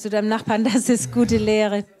 Sag mal zu deinem Nachbarn, das ist gute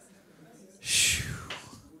Lehre.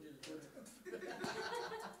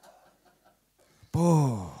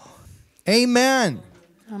 Oh, amen.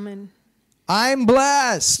 Amen. I'm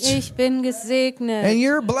blessed. Ich bin gesegnet. And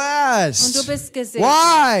you're Und du blessed. bist gesegnet.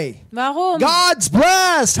 Why? Warum? God's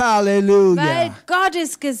blessed. Weil Hallelujah. Gott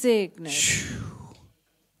ist gesegnet.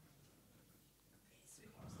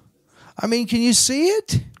 I mean, can you see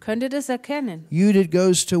it? Könnt ihr das erkennen? Judith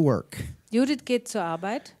goes to work. Judith geht zur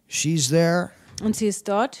Arbeit She's there. und sie ist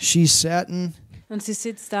dort She's sitting. und sie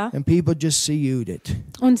sitzt da. And people just see Judith.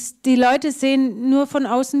 Und die Leute sehen nur von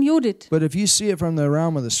außen Judith. But if you see it from the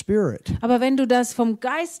realm of the Spirit, Aber wenn du das vom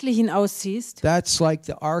Geistlichen aus siehst, that's like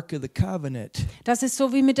the Ark of the Covenant das ist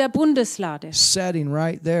so wie mit der Bundeslade. setting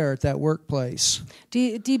right there at that workplace.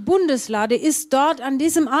 Die Bundeslade ist dort an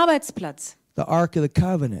diesem Arbeitsplatz. The Ark of the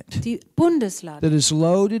Covenant Die Bundeslade, that is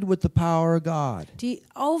loaded with the power of God. die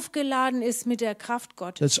aufgeladen ist mit der Kraft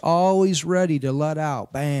Gottes. That's always ready to let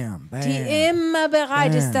out. Bam, bam. Die immer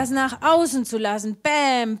bereit ist, das nach außen zu lassen.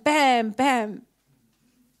 Bam, bam, bam.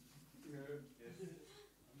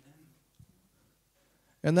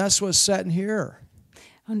 And that's what's sitting here.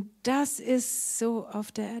 Und das ist so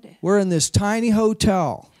auf der Erde. We're in this tiny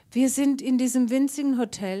hotel, Wir sind in diesem winzigen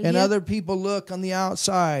Hotel and hier other people look on the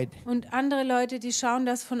outside. und andere Leute, die schauen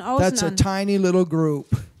das von außen That's a an. tiny little group.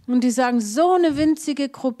 Und die sagen, so eine winzige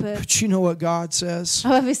Gruppe. But you know what God says?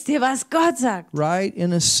 Aber wisst ihr, was Gott sagt? Right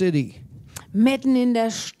in a city Mitten in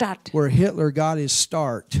der Stadt. where Hitler got his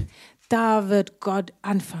start, Da wird Gott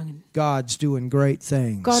anfangen. God's doing great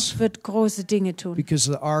things. Gott wird große Dinge tun. Because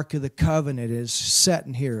the Ark of the Covenant is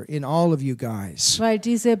sitting here in all of you guys. Weil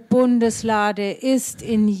diese Bundeslade ist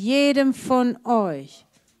in jedem von euch.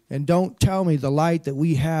 And don't tell me the light that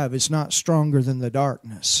we have is not stronger than the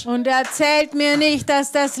darkness. Und erzählt mir nicht,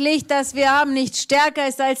 dass das Licht, das wir haben, nicht stärker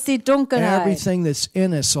ist als die Dunkelheit. Everything that's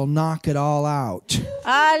in us will knock it all out.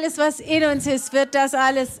 Alles, was in uns ist, wird das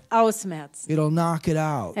alles ausmerzen. It'll knock it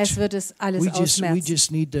out. Es wird es alles We ausmerzen.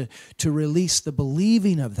 just need to release the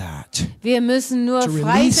believing of that. Wir müssen nur to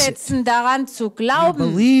release freisetzen, daran zu I glauben.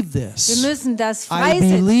 believe Wir this. müssen das I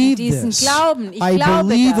freisetzen, believe diesen this. Glauben. Ich I glaube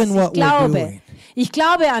believe das. in what we're doing. Ich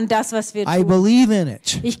glaube an das, was wir I tun. believe in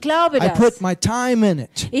it. Ich glaube I das. put my time in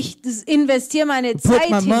it. Ich investiere meine put Zeit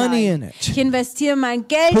my money in hinein. it. Ich investiere mein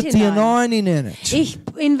Geld Put the hinein. anointing in it. Ich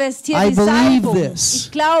investiere I die believe Salbung. this.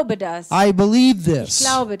 Ich glaube das. I believe Ich this.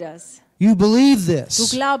 glaube das. You believe Du this.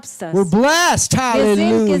 glaubst das. We're blessed. Wir sind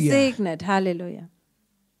Hallelujah. gesegnet. Halleluja.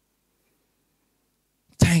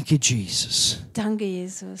 Thank you, Jesus. Danke,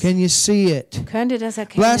 Jesus. Can you see it? Könnt ihr das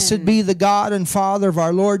erkennen? Blessed be the God and Father of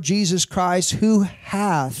our Lord Jesus Christ, who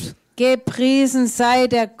hath Gepriesen sei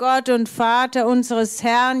der Gott und Vater unseres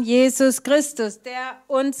Herrn Jesus Christus, der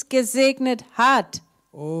uns gesegnet hat.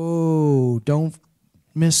 Oh, don't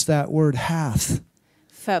miss that word hath.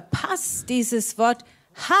 Verpasst dieses Wort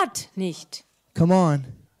hat nicht. Come on.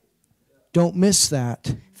 Don't miss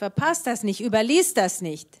that. Verpasst das nicht, überlies das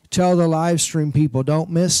nicht. Tell the live stream people, don't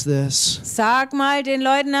miss this. Sag mal den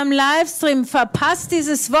Leuten am Livestream, verpasst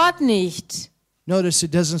dieses Wort nicht. Notice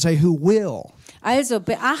it doesn't say who will. Also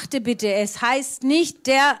beachte bitte, es heißt nicht,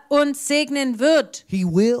 der uns segnen wird. He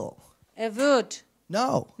will. Er wird.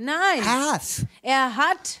 No. Nein. Hath. Er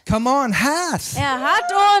hat. Come on, hath. Er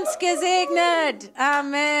hat uns gesegnet.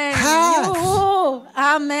 Amen. Hat. Juhu.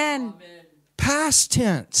 Amen. Past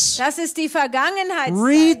tense. Das ist die Vergangenheit.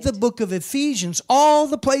 Read the book of Ephesians, all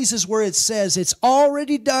the places where it says it's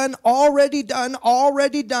already done, already done,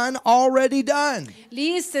 already done, already done.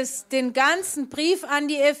 Lies es, den ganzen Brief an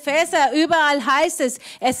die Epheser. Überall heißt es,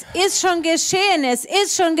 es ist schon geschehen, es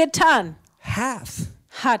ist schon getan. Hath.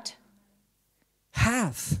 Hat.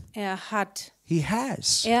 Hath. Er hat. He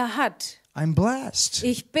has. Er hat. I'm blessed.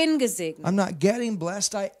 Ich bin gesegnet. I'm not getting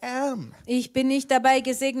blessed, I am. Ich bin nicht dabei,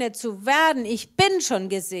 gesegnet zu werden. Ich bin schon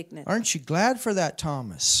gesegnet. Aren't you glad for that,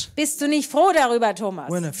 Thomas? Bist du nicht froh darüber, Thomas?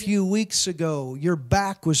 When a few weeks ago your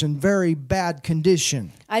back was in very bad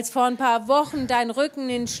condition. Als vor ein paar Wochen dein Rücken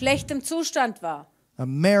in schlechtem Zustand war. A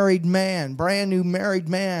married man, brand new married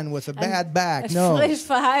man with a bad back. Ein No, frisch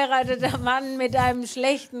verheirateter Mann mit einem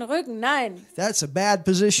schlechten Rücken. Nein, that's a bad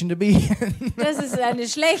position to be in. das ist eine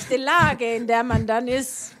schlechte Lage, in der man dann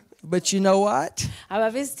ist. But you know what?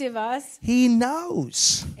 Aber wisst ihr was? He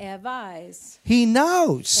knows. Er weiß. He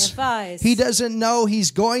knows. Er weiß. He doesn't know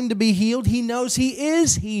he's going to be healed. He knows he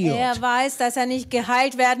is healed. Er weiß, dass er nicht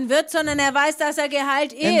geheilt werden wird, sondern er weiß, dass er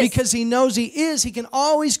geheilt And ist. because he knows he is, he can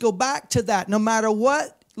always go back to that. No matter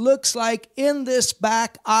what looks like in this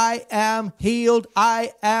back, I am healed,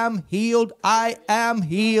 I am healed, I am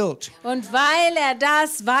healed. Und weil er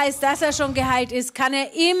das weiß, dass er schon geheilt ist, kann er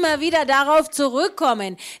immer wieder darauf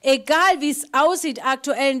zurückkommen. Egal wie es aussieht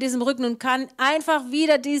aktuell in diesem Rücken und kann einfach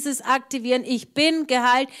wieder dieses aktivieren. Ich bin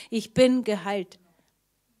geheilt, ich bin geheilt.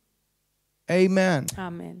 Amen.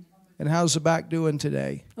 Amen. And how's the back doing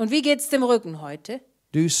today? Und wie geht's dem Rücken heute?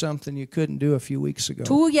 Do something you couldn't do a few weeks ago.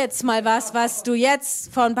 Tu jetzt mal was du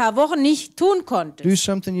jetzt vor ein paar Wochen nicht tun konntest. Do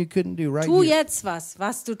something you couldn't do right Tu here. jetzt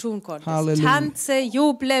was du tun konntest. Halleluja. Tanze,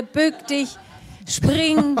 juble, bück dich,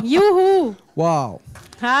 spring, juhu. Wow.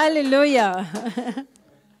 Halleluja.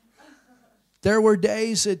 There were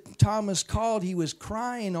days that Thomas called, he was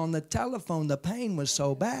crying on the telephone. The pain was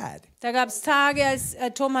so bad. Da gab es Tage, als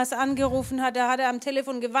Thomas angerufen hat, da hat er am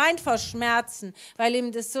Telefon geweint vor Schmerzen, weil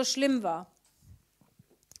ihm das so schlimm war.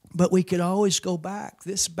 But we could always go back.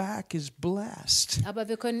 This back is blessed. Aber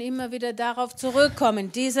wir können immer wieder darauf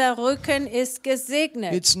zurückkommen. Dieser Rücken ist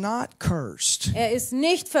gesegnet. It's not cursed. Er ist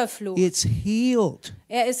nicht verflucht. It's healed.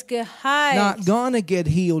 Er ist geheilt. Not gonna get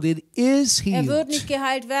healed. It is Er wird healed. nicht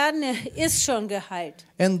geheilt werden, er ist schon geheilt.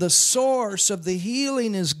 And the source of the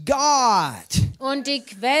healing is God. Und die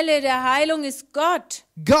Quelle der Heilung ist Gott.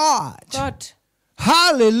 God. Gott.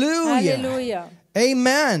 Hallelujah. Halleluja.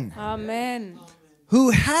 Amen. Amen. who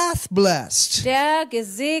hath blessed. der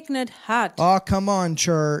gesegnet hat. Oh, come on,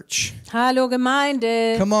 church. Hallo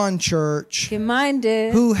Gemeinde. Come on, church.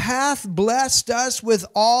 Gemeinde, Who hath blessed us with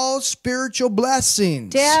all spiritual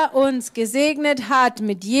blessings der uns gesegnet hat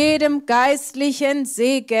mit jedem geistlichen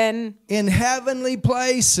Segen in heavenly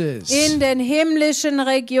places. in den himmlischen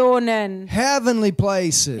Regionen. Heavenly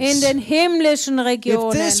places. In den himmlischen If this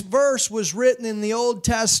Regionen. verse was written in the Old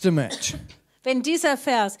Testament, Wenn dieser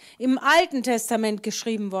Vers im Alten Testament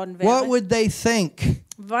geschrieben worden what wäre, would they think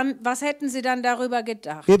was hätten sie dann darüber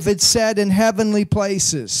gedacht? if it said in heavenly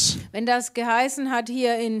places? Wenn das geheißen hat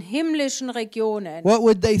hier in himmlischen Regionen, What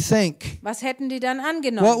would they think? was hätten die dann What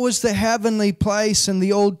angenommen? was the heavenly place in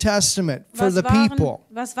the Old Testament for the people?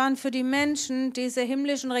 Was waren für die Menschen diese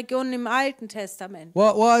himmlischen Regionen im Alten Testament?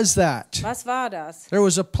 What was that? Was war das? There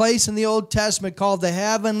was a place in the Old Testament called the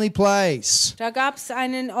heavenly place. Da gab es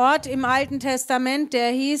einen Ort im Alten Testament,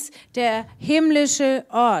 der hieß der himmlische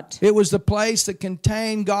Ort. It was the place that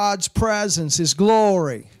contained God's presence, His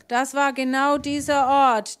glory. Das war genau dieser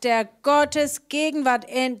Ort, der Gottes Gegenwart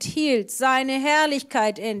enthielt, seine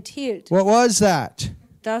Herrlichkeit enthielt. What was that?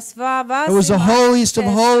 Das war was? It was the im Alten holiest of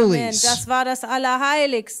Testament? holies. Das war das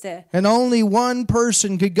Allerheiligste. And only one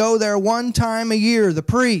person could go there one time a year, the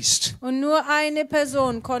priest. Und nur eine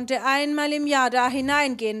Person konnte einmal im Jahr da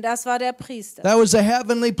hineingehen, das war der Priester. That was a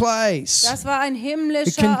heavenly place. Das war ein It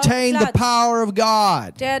himmlischer contained the Platz, power of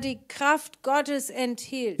God. der die Kraft Gottes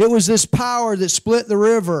enthielt. It was this power that split the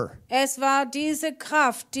river. Es war diese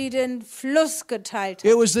Kraft, die den Fluss geteilt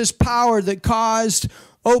hat. It was this power that caused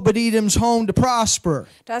Obed-Edom's home to prosper.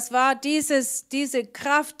 Das war diese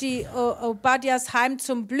Kraft, die Obadias Heim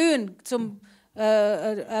zum Blühen, zum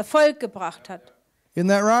Erfolg gebracht hat. Isn't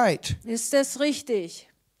that right? Ist das richtig?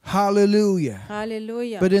 Hallelujah.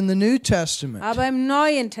 Halleluja. But in the New Testament, Aber im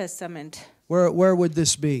Neuen Testament, where would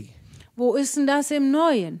this be? wo ist denn das im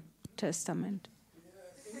Neuen Testament?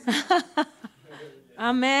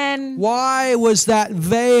 Amen. Why was that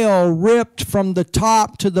veil ripped from the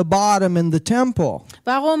top to the bottom in the temple?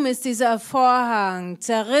 Warum ist dieser Vorhang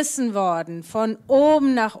zerrissen worden von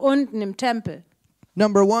oben nach unten im Tempel?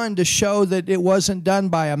 Number one, to show that it wasn't done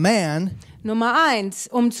by a man. Nummer 1,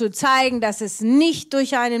 um zu zeigen, dass es nicht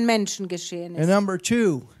durch einen Menschen geschehen And ist. number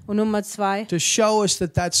two, Und Nummer 2, to show us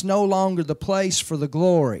that that's no longer the place for the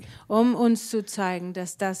glory. um uns zu zeigen,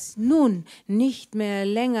 dass das nun nicht mehr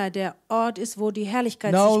länger der Ort ist, wo die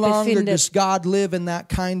Herrlichkeit No sich longer befindet. does God live in that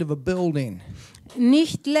kind of a building.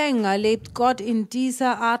 Nicht länger lebt Gott in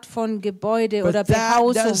dieser Art von Gebäude oder But that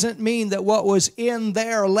Behausung. doesn't mean that what was in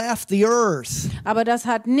there left the earth. Aber das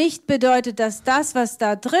hat nicht bedeutet, dass das, was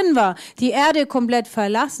da drin war, die Erde komplett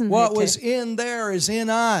verlassen What was hätte. in there is in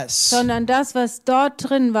us. Sondern das, was dort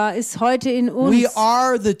drin war, ist heute in uns. We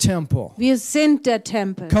are the temple. Wir sind der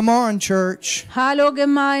Tempel. Come on, church. Hallo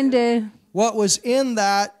Gemeinde. What was in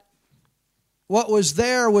that, what was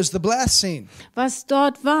there was the blessing. Was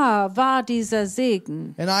dort war, war dieser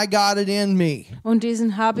Segen. And I got it in me. Und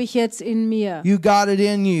diesen habe ich jetzt in mir. You got it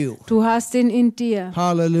in you. Du hast ihn in dir.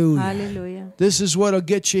 Hallelujah. Halleluja. This is what'll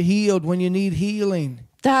get you healed when you need healing.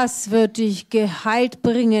 Das wird dich geheilt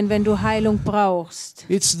bringen, wenn du Heilung brauchst.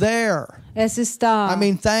 It's there. Es ist da. I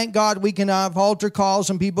mean, thank God we can have altar calls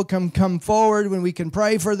and people can come forward when we can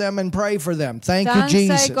pray for them and pray for them. Thank you, Dank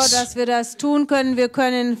sei Gott, Jesus. dass wir das tun können. Wir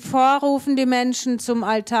können vorrufen die Menschen zum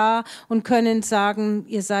Altar und können sagen,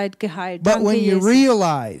 ihr seid geheilt. But Danke, when you Jesus.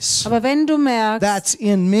 realize Aber wenn du merkst, that's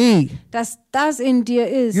in me, dass das in dir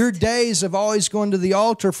ist, your days of always going to the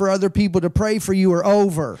altar for other people to pray for you are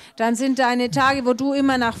over. dann sind deine Tage, wo du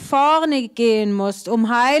immer nach vorne gehen musst, um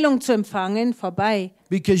Heilung zu empfangen, vorbei.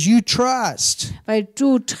 Because you trust Weil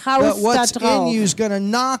du that traust what's in darauf, you is going to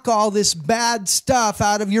knock all this bad stuff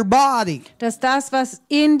out of your body. dass das, was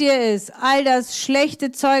in dir ist, all das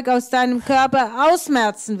schlechte Zeug aus deinem Körper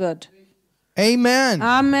ausmerzen wird. Amen.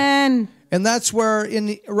 Amen. And that's where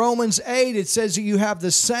in Romans 8 it says that you have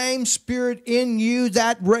the same spirit in you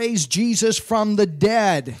that raised Jesus from the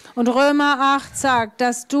dead. Und Römer 8 sagt,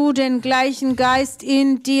 dass du den gleichen Geist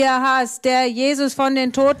in dir hast, der Jesus von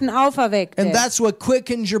den Toten auferweckte. And that's what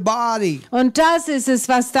quickens your body. Und das ist es,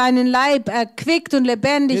 was deinen Leib erquickt und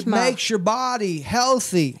lebendig It macht. makes your body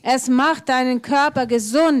healthy. Es macht deinen Körper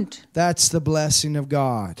gesund. That's the blessing of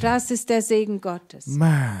God. Das ist der Segen Gottes.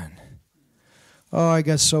 Man. Oh, I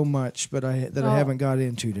got so much that I haven't got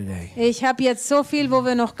into today. Ich habe jetzt so viel, wo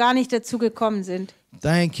wir noch gar nicht dazu gekommen sind.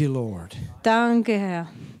 Thank you, Lord. Danke, Herr.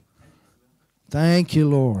 Thank you,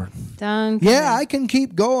 Lord. Danke. Yeah, Herr. I can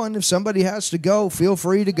keep going. If somebody has to go, feel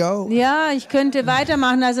free to go. Ja, ich könnte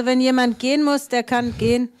weitermachen. Also wenn jemand gehen muss, der kann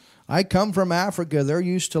gehen. I come from Africa. They're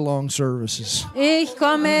used to long services. Ich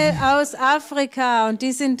komme aus Afrika und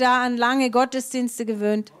die sind da an lange Gottesdienste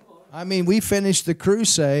gewöhnt. I mean, we finished the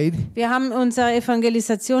crusade, Wir haben unsere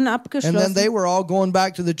Evangelisation and then abgeschlossen. they were all going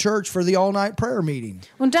back to the church for the all-night prayer meeting.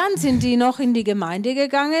 Und dann sind die noch in die Gemeinde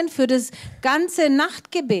gegangen für das ganze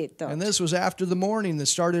Nachtgebet dort. And this was after the morning that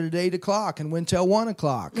started at 8 o'clock and went till 1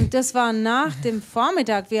 o'clock. Und das war nach dem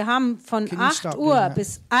Vormittag. Wir haben von Can you 8 stop doing Uhr that?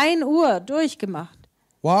 bis 1 Uhr durchgemacht.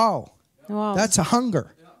 Wow, Wow. that's a hunger.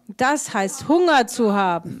 Das heißt, Hunger zu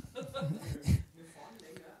haben.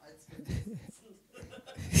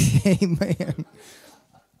 Amen.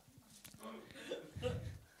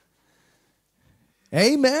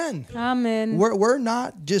 Amen. Amen. We're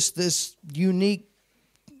not just this unique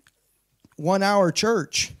 1-hour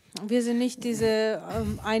church. Wir sind nicht diese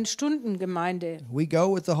Ein-Stunden-Gemeinde, We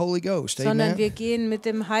go with the Holy Ghost. sondern wir Amen. gehen mit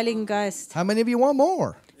dem Heiligen Geist. How many of you want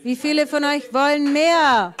more? Wie viele von euch wollen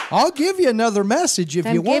mehr? I'll give you another message if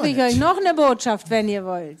you Dann want gebe ich euch it. noch eine Botschaft, wenn ihr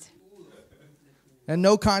wollt. And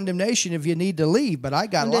no condemnation if you need to leave, but I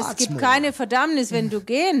got Und es lots gibt more. keine Verdammnis, wenn du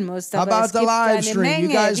gehen musst, How aber about es the gibt live eine stream? You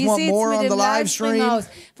Menge. guys Wie want sieht es more mit on dem the live Livestream stream? aus?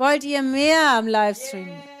 Wollt ihr mehr am Livestream?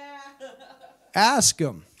 Ask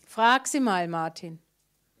them. Frag sie mal, Martin.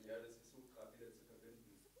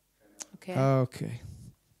 Okay. Okay.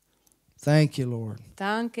 Thank you, Lord.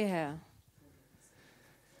 Danke, Herr.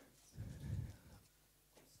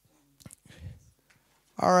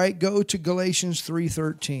 All right, go to Galatians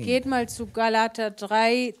 3:13. Geht mal zu Galater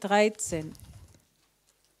 3,13.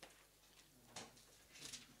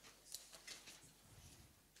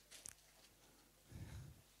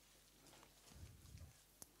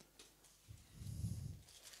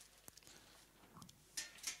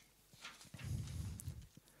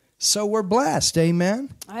 So we're blessed, amen.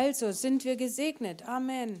 Also sind wir gesegnet.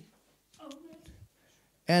 Amen.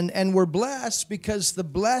 And we're blessed because the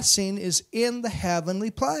blessing is in the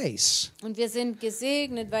heavenly place. Und wir sind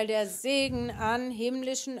gesegnet, weil der Segen an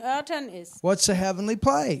himmlischen Örtern ist. What's a heavenly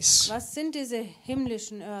place? Was sind diese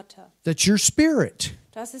himmlischen Örter? That's your spirit.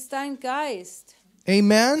 Das ist dein Geist.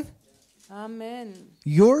 Amen. Amen.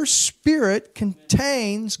 Your spirit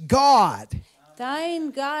contains God.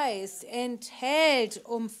 Dein Geist enthält,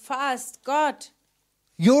 umfasst Gott.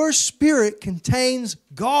 Your spirit contains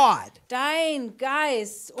God. Dein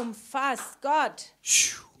Geist umfasst Gott.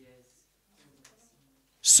 Phew.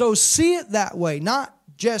 So see it that way, not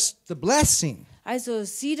just the blessing. Also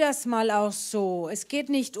sieh das mal auch so. Es geht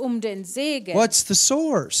nicht um den Segen, What's the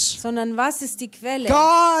source? sondern was ist die Quelle?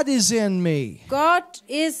 God is in me. Gott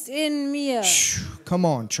ist in mir. Phew. Come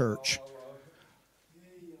on, church.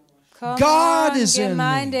 Come God on, is in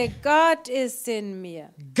Gemeinde, Gott ist in mir.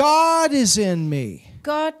 God is in me.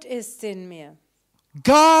 Gott ist in mir.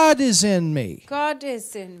 God is in me. Gott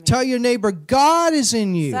ist in mir. Tell your neighbor, God is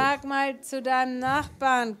in you. Sag mal zu deinem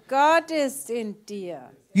Nachbarn, Gott ist in dir.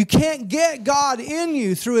 You can't get God in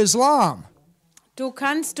you through Islam. Du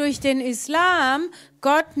kannst durch den Islam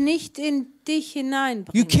Gott nicht in dich You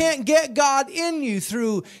hineinbringen. can't get God in you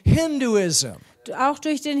through Hinduism. Auch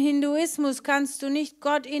durch den Hinduismus kannst du nicht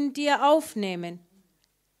Gott in dir aufnehmen.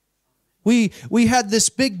 We had this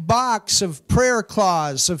big box of prayer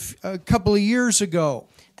cloths a couple of years ago.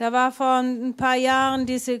 Da war vor ein paar Jahren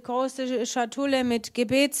diese große Schatulle mit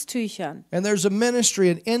Gebetstüchern. And there's a ministry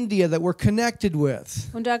in India that we're connected with.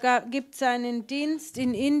 Und da gibt es einen Dienst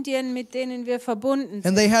in Indien, mit denen wir verbunden And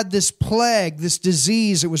sind. they had this plague, this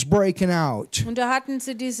disease that was breaking out. Und da hatten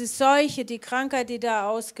sie diese Seuche, die Krankheit, die da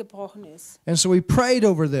ausgebrochen ist. And so we prayed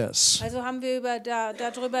over this. Also haben wir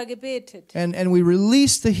darüber gebetet. And we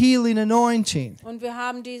released the healing anointing. Und wir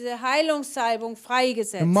haben diese Heilungssalbung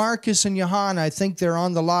freigesetzt. And Marcus and Johanna, I think they're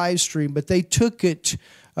on the live stream, but they took it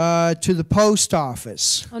to the post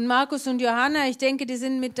office. Und Markus und Johanna, ich denke, die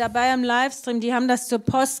sind mit dabei am Livestream, die haben das zur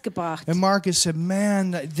Post gebracht. And Marcus said,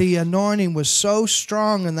 man, the anointing was so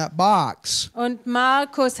strong in that box. Und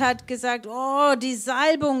Markus hat gesagt, oh, die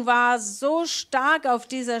Salbung war so stark auf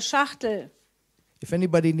dieser Schachtel. If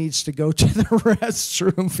anybody needs to go to the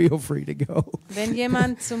restroom, feel free to go. Wenn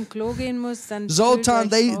jemand zum Klo gehen muss, dann Zoltan,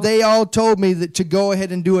 fühlt euch they all told me that to go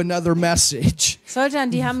ahead and do another message.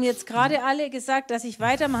 Zoltan, die haben jetzt gerade alle gesagt, dass ich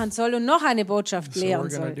weitermachen soll und noch eine Botschaft So we're lehren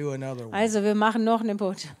going to soll. do another one. Also, wir machen noch eine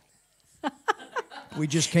Botschaft. We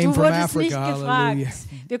just came Du from wurdest nicht Africa. gefragt. Hallelujah.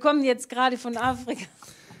 Wir kommen jetzt gerade von Afrika.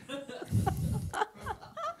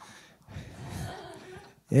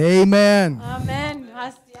 Amen. Amen.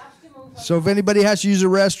 Hast die Abstimmung So if anybody has to use a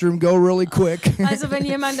restroom, go really quick. Also, wenn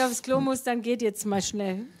jemand aufs Klo muss, dann geht jetzt mal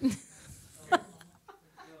schnell.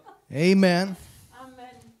 Amen.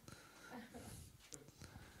 Amen.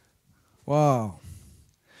 Wow.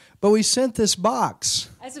 But we sent this box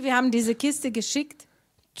Also wir haben diese Kiste geschickt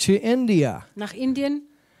to India, nach Indien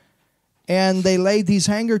and they laid these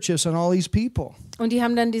handkerchiefs on all these people. und die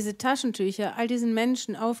haben dann diese Taschentücher all diesen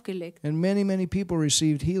Menschen aufgelegt. And many, many people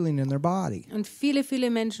received healing in their body, Und viele, viele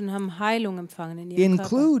Menschen haben Heilung empfangen in ihrem Körper.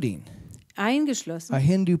 including Eingeschlossen a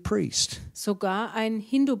Hindu priest. sogar ein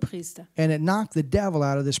Hindu-Priester. And it knocked the devil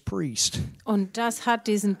out of this priest, Und das hat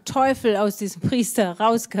diesen Teufel aus diesem Priester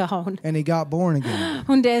rausgehauen. and he got born again.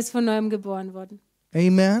 Und er ist von neuem geboren worden.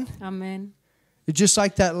 Amen. Amen. It's just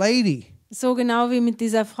like that lady. So genau wie mit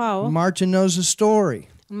dieser Frau. Martin knows the story.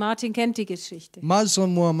 Und Martin kennt die Geschichte.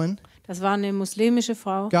 Muslim woman Das war eine muslimische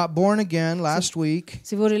Frau. got born again last week.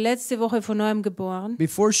 Sie wurde letzte Woche von neuem geboren.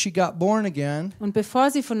 Before she got born again, Und bevor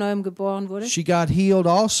sie von neuem geboren wurde, she got healed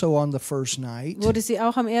also on the first night. wurde sie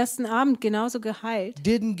auch am ersten Abend genauso geheilt.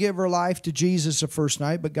 Didn't give her life to Jesus the first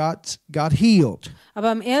night, but got healed. Aber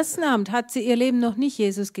am ersten Abend hat sie ihr Leben noch nicht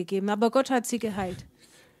Jesus gegeben, aber Gott hat sie geheilt.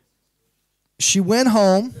 She went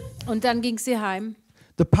home. Und dann ging sie heim.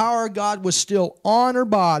 The power of God was still on her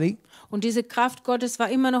body. Und diese Kraft Gottes war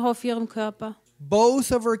immer noch auf ihrem Körper.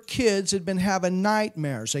 Both of her kids had been having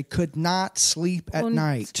nightmares. They could not sleep at Und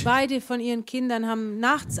night, beide von ihren Kindern haben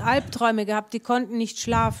nachts Albträume gehabt, die konnten nicht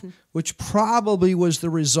schlafen. which probably was the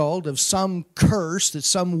result of some curse that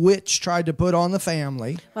some witch tried to put on the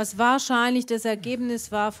family. Was wahrscheinlich das Ergebnis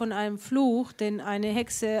war von einem Fluch, den eine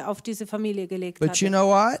Hexe auf diese Familie gelegt But you hatte. know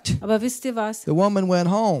what? Aber wisst ihr was? The woman went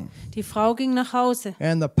home, Die Frau ging nach Hause.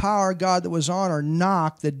 and the power of God that was on her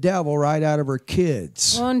knocked the devil right out of her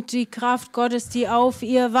kids. Und die Kraft Gottes, die auf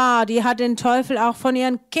ihr war, die hat den Teufel auch von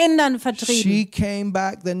ihren Kindern vertrieben. She came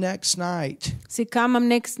back the next night. Sie kam am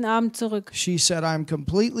nächsten Abend zurück. She said, I'm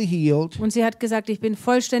completely healed. Und sie hat gesagt, ich bin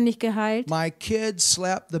vollständig geheilt. My kids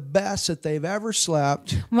slept the best that they've ever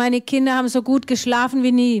slept, Und meine Kinder haben so gut geschlafen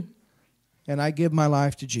wie nie. and I give my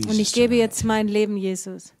life to Und ich Jesus. gebe jetzt mein Leben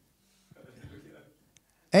Jesus.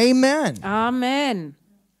 Amen. Amen.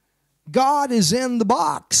 God is in the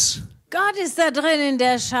box. Gott ist da drin in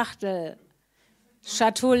der Schachtel.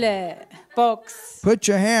 Schatulle, Box. Put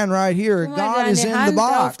your hand right here. Tu mal God is deine in the Hand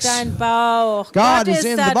auf box. deinen Bauch. God Gott is ist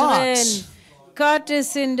in da the box. drin. Gott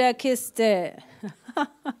ist in der Kiste.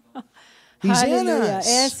 He's in Halleluja. us.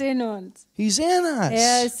 Er ist in uns. He's in Er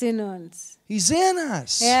us. ist in uns. He's in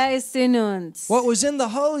us. Er ist in uns. What was in the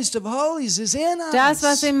holiest of holies is in Das,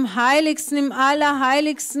 was us. im Heiligsten, im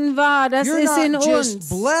Allerheiligsten war, das You're ist in not just uns.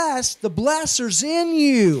 blessed, the blesser's in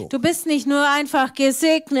you. Du bist nicht nur einfach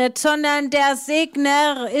gesegnet, sondern der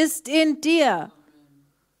Segner ist in dir.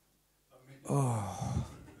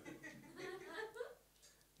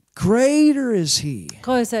 Greater is he.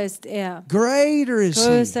 Größer ist er. Greater is he.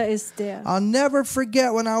 Größer ist er. I'll never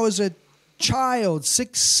forget when I was a child,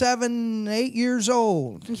 6, 7, 8 years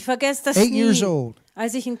old. Ich vergesse das 8 years nie, old.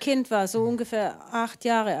 als ich ein Kind war, so ungefähr 8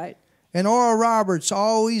 Jahre alt. And Oral Roberts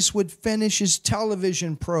always would finish his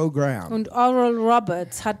television program. Und Oral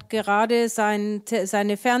Roberts hat gerade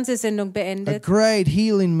seine Fernsehsendung A beendet. great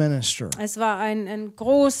healing minister. Es war ein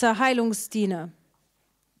großer Heilungsdiener.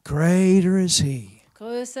 Greater is he.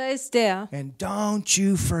 Größer ist der. And don't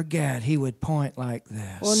you forget, he would point like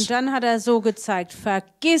Und this. dann hat er so gezeigt,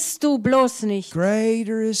 vergiss du bloß nicht.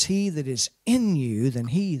 Greater is he that is in you than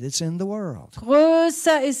he that's in the world.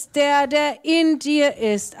 Größer ist der, der in dir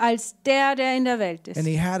ist, als der, der in der Welt ist. And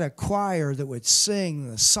he had a choir that would sing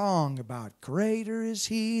the song about greater is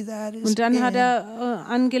he that is Und dann hat in. er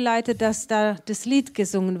angeleitet, dass da das Lied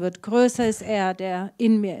gesungen wird. Größer ist er, der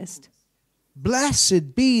in mir ist.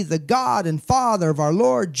 Blessed be the God and Father of our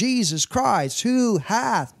Lord Jesus Christ, who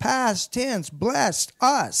hath, past tense, blessed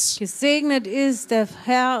us. Gesegnet ist der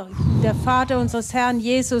Herr, der Vater unseres Herrn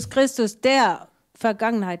Jesus Christus, der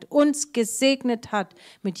Vergangenheit uns gesegnet hat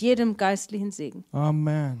mit jedem geistlichen Segen.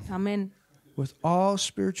 Amen. Amen. With all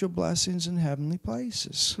spiritual blessings in heavenly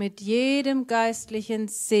places. Mit jedem geistlichen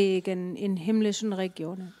Segen in himmlischen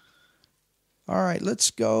Regionen. All right,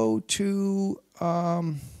 let's go to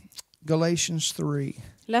Galatians 3.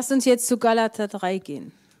 Lasst uns jetzt zu Galater 3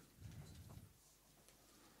 gehen.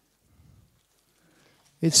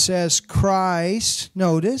 It says Christ,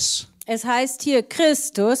 notice, Es heißt hier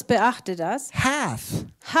Christus, beachte das, hath.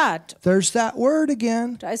 hat. There's that word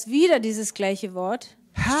again. Da ist wieder dieses gleiche Wort.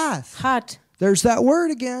 Hath. Hat. There's that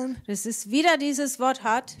word again. Das ist wieder dieses Wort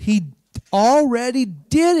hat. He already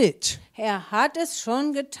did it. Er hat es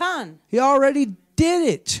schon getan. He already did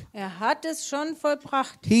it. Er hat es schon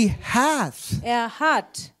vollbracht. He hath Er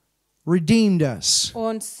hat redeemed us.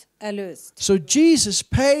 uns erlöst. So Jesus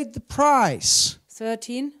paid the price.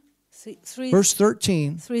 13, Verse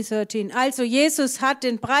 13. 3:13. Also Jesus hat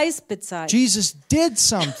den Preis bezahlt. Jesus did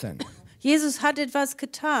something. Jesus hat etwas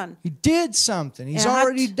getan. He did something. He's Er hat-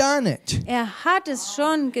 already done it. Er hat es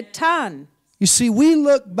schon getan. You see, we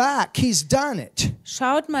look back. He's done it.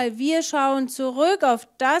 Schaut mal, wir schauen zurück auf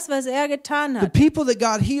das, was er getan The hat. people that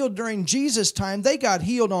got healed during Jesus' time, they got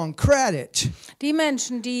healed on credit. Die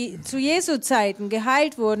Menschen, die zu Jesu Zeiten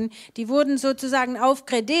geheilt wurden, die wurden sozusagen auf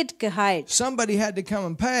Kredit geheilt. Somebody had to come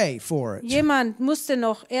and pay for it. Jemand musste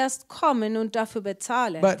noch erst kommen und dafür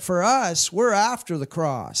bezahlen. But for us, we're after the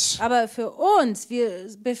cross. Aber für uns, wir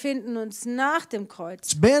befinden uns nach dem Kreuz.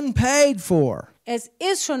 It's been paid for. Es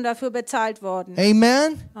ist schon dafür bezahlt worden.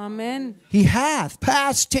 Amen. Amen. He hath,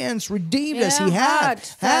 past tense, redeemed us. He Er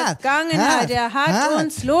hat hath. Vergangenheit, er hat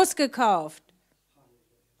uns losgekauft.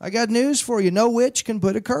 I got news for you. No witch can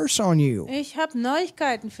put a curse on you. Ich habe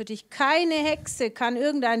Neuigkeiten für dich. Keine Hexe kann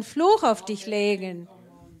irgendeinen Fluch auf dich legen.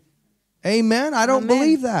 Amen. I don't Amen.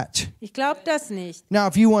 believe that. Ich glaube das nicht. Now,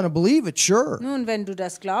 if you want to believe it, sure. Nun, wenn du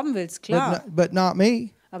das glauben willst, But klar. but not me.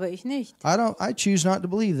 Aber ich nicht. I choose not to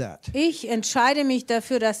believe that. Ich entscheide mich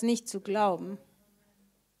dafür, das nicht zu glauben.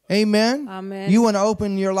 Amen. Amen. You want to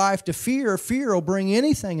open your life to fear. Fear will bring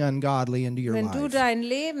anything ungodly into your Wenn du life. dein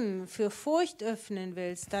Leben für Furcht öffnen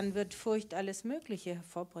willst, dann wird Furcht alles Mögliche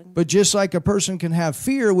hervorbringen. But just like a person can have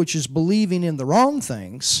fear, which is believing in the wrong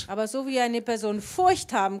things, Aber so wie eine Person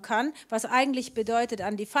Furcht haben kann, was eigentlich bedeutet,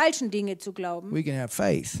 an die falschen Dinge zu glauben, we can have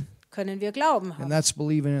faith. können wir Glauben And haben. that's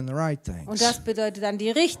believing in the right Und things. das bedeutet, an die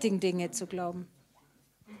richtigen Dinge zu glauben.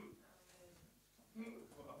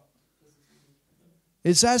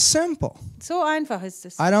 It's that simple. So einfach ist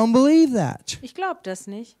es. I don't believe that. Ich glaube das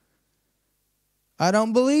nicht. I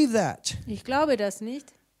don't believe that. Ich glaube das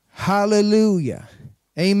nicht. Hallelujah.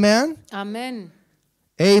 Amen. Amen.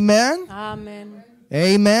 Amen. Amen.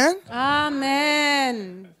 Amen.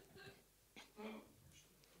 Amen.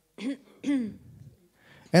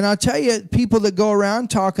 And I'll tell you, people that go around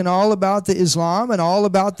talking all about the Islam and all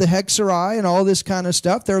about the Hexerai and all this kind of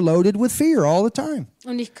stuff, they're loaded with fear all the time.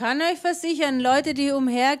 Und ich kann euch versichern, Leute, die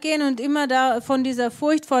umhergehen und immer da von dieser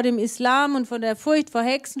Furcht vor dem Islam und von der Furcht vor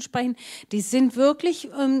Hexen sprechen, die sind wirklich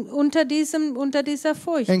unter dieser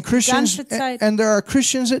Furcht And die Christians, ganze Zeit. and there are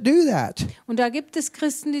Christians that do that. Und da gibt es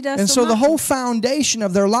Christen, die das And so so the machen. whole foundation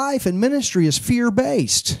of their life and ministry is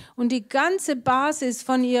fear-based. Und die ganze Basis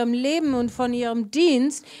von ihrem Leben und von ihrem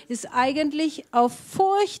Dienst ist eigentlich auf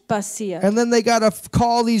Furcht basiert. And then they got to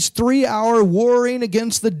call these 3-hour warring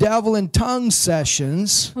against the devil in tongues sessions.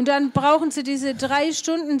 Und dann brauchen sie diese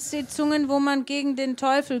 3-Stunden-Sitzungen, wo man gegen den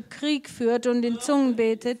Teufel Krieg führt und in Zungen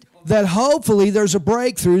betet, That hopefully there's a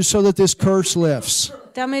breakthrough so that this curse lifts.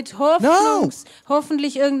 damit No.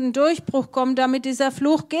 hoffentlich irgendein Durchbruch kommt, damit dieser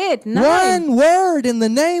Fluch geht. Nein, One word in the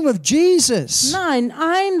name of Jesus. nein,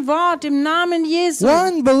 ein Wort im Namen Jesu.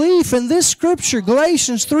 One belief in this scripture,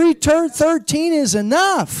 Galatians 3:13 is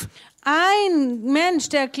enough. Ein Mensch,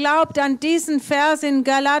 der glaubt an diesen Vers in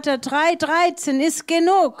Galater 3,13 ist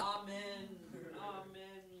genug.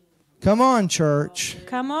 Come on, church.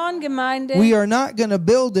 Come on, Gemeinde. We are not going to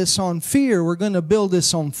build this on fear. We're going to build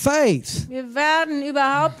this on faith. Wir werden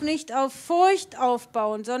überhaupt nicht auf Furcht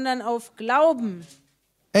aufbauen, sondern auf Glauben.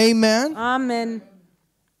 Amen. Amen.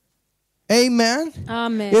 Amen.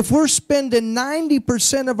 Amen. If we're spending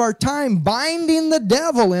 90% of our time binding the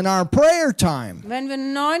devil in our prayer time Wenn wir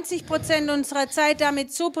 90% unserer Zeit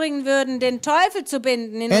damit zubringen würden, den Teufel zu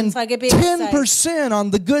binden in and unserer Gebetszeit 10%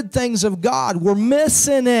 on the good things of God, we're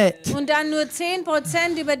missing it. und dann nur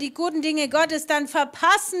 10% über die guten Dinge Gottes, dann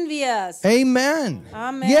verpassen wir es. Amen.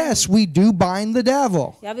 Amen. Yes, we do bind the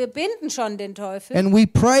devil. Ja, wir binden schon den Teufel And we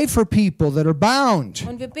pray for people that are bound.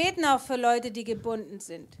 und wir beten auch für Leute, die gebunden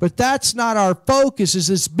sind. But that's not our focus. It's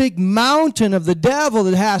this big mountain of the devil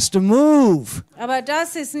that has to move. Aber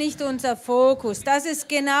das ist nicht unser Fokus. Das ist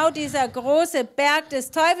genau dieser große Berg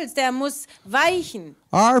des Teufels, der muss weichen.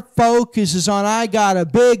 Our focus is on, I got a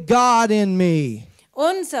big God in me.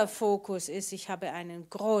 Unser Fokus ist, ich habe einen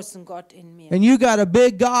großen Gott in mir. And you got a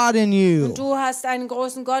big God in you. Und du hast einen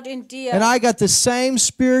großen Gott in dir. And I got the same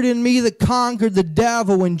spirit in me that conquered the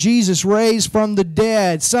devil when Jesus raised from the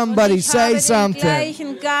dead. Und Somebody ich say habe den something.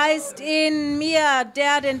 gleichen Geist in mir,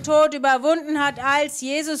 der den Tod überwunden hat, als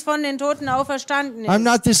Jesus von den Toten auferstanden I'm ist.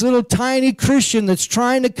 not this little tiny Christian that's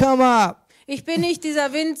trying to come up. Ich bin nicht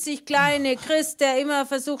dieser winzig kleine Christ, der immer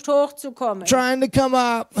versucht hochzukommen. Trying to come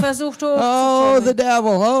up. Versucht Oh, the hochzukommen.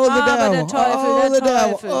 devil. Oh, the Aber devil. der Teufel, Oh, der the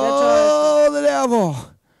devil. Teufel, der Oh, the devil.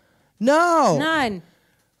 No. Nein,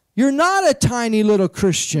 You're not a tiny little Du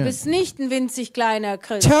Christian. bist nicht ein winzig kleiner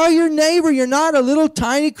Christ. Tell your neighbor you're not a little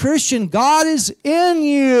tiny Christian. God is in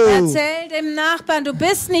you. Erzähl dem Nachbarn, du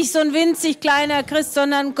bist nicht so ein winzig kleiner Christ,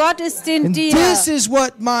 sondern Gott ist in And dir. this is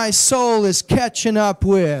what my soul is catching up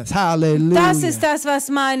with. Hallelujah. Das ist das, was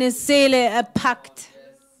meine Seele erpackt.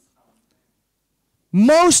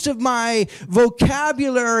 Most of my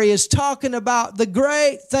vocabulary is talking about the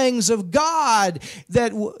great things of God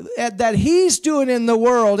that He's doing in the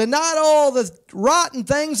world, and not all the rotten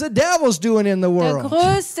things the devil's doing in the Der world.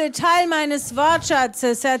 größte Teil meines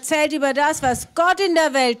Wortschatzes erzählt über das, was Gott in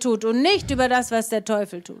der Welt tut und nicht über das, was der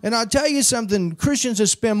Teufel tut. And I'll tell you something, Christians that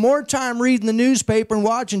spend more time reading the newspaper and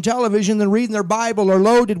watching television than reading their Bible are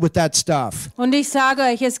loaded with that stuff. Und ich sage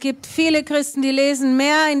euch, es gibt viele Christen, die lesen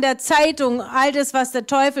mehr in der Zeitung all das, was der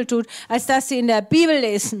Teufel tut, als dass sie in der Bibel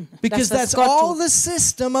lesen. Because Das, was that's Gott all tut. the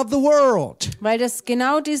system of the world. Weil das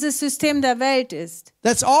genau dieses System der Welt ist.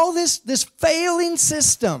 That's all this failing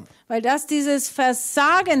system. Weil das dieses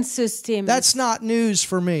Versagenssystem That's ist. not news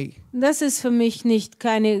for me. Das ist für mich nicht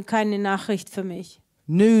keine Nachricht für mich.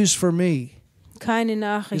 News for me Keine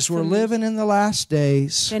Nachricht is für we're mich. living in the last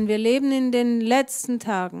days. Denn wir leben in den letzten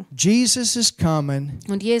Tagen. Jesus is coming,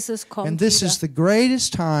 Und Jesus kommt and this is wieder. the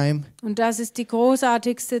greatest time Und das ist die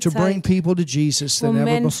großartigste to bring Zeit, people to Jesus wo than ever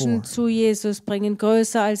Menschen before. zu Jesus bringen,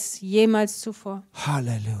 größer als jemals zuvor.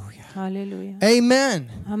 Hallelujah. Halleluja. Amen.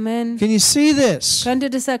 Amen. Can you see this? Könnt ihr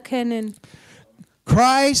das erkennen?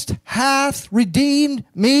 Christ hath redeemed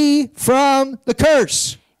me from the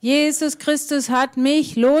curse. Jesus Christus hat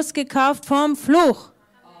mich losgekauft vom Fluch.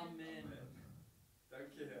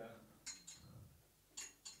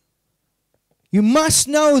 You must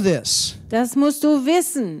know this. Das musst du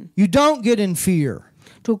wissen. You don't get in fear.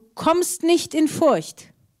 Du kommst nicht in Furcht.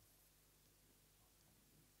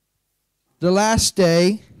 The last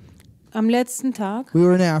day, Am letzten Tag, we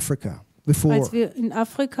were in Africa before. als wir in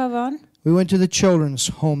Afrika waren, We went to the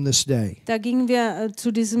children's home this day. da gingen wir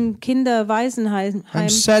zu diesem Kinderwaisenheim I'm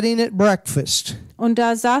sitting at breakfast und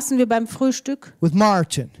da saßen wir beim Frühstück with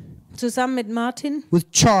Martin, zusammen mit Martin with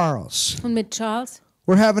Charles. und mit Charles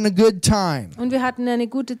We're having a good time. und wir hatten eine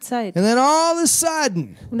gute Zeit. And then all of a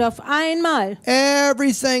sudden, Und auf einmal,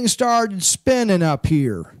 everything started spinning up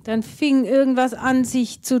here dann fing irgendwas an,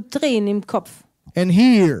 sich zu drehen im Kopf and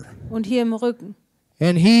here und hier im Rücken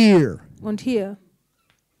and here. und hier.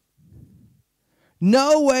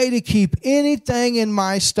 No way to keep anything in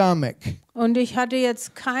my stomach. Und ich hatte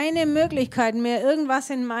jetzt keine Möglichkeit mehr,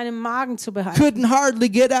 irgendwas in meinem Magen zu behalten. Couldn't hardly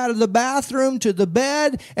get out of the bathroom to the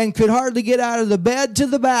bed and could hardly get out of the bed to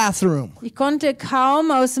the bathroom. Ich konnte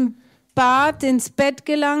kaum aus dem Bad ins Bett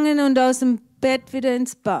gelangen und aus dem Bett wieder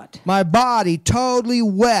ins Bad. My body totally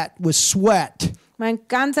wet with sweat. Mein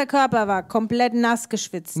ganzer Körper war komplett nass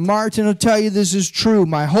geschwitzt. Martin will tell you this is true.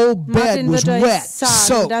 My whole bed Martin was wird euch wet, sagen,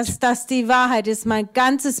 soaked. dass das die Wahrheit ist. Mein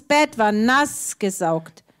ganzes Bett war nass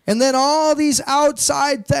gesaugt. And then all these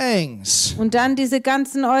outside things. Und dann diese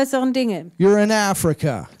ganzen äußeren Dinge. You're in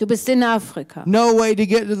Africa. Du bist in Afrika. No way to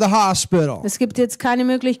get to the hospital. Es gibt jetzt keine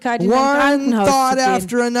Möglichkeit, in ein One Krankenhaus thought zu gehen.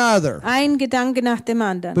 after another. Ein Gedanke nach dem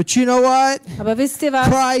anderen. But you know what? Aber wisst ihr was?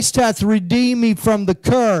 Christ hath redeemed me from the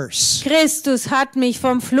curse. Christus hat mich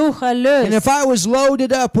vom Fluch And erlöst. if I was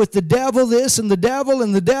loaded up with the devil, this and the devil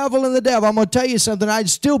and the devil and the devil, I'm going to tell you something, I'd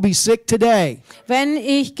still be sick today. Wenn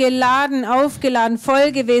ich geladen, aufgeladen,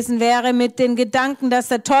 voll gewesen wäre mit den Gedanken, dass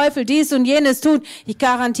der Teufel dies und jenes tut, ich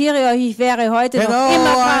garantiere euch, ich wäre heute And noch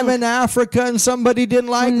immer I'm krank. in Africa and somebody didn't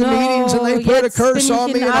like the No, meetings and they put a jetzt bin curse on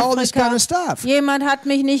ich me in and all this Afrika. kind of stuff. Jemand hat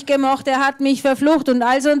mich nicht gemocht, er hat mich verflucht und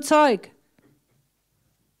all so ein Zeug.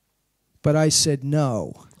 But I said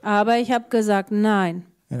no. Aber ich habe gesagt, nein.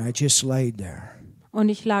 And I just laid there. Und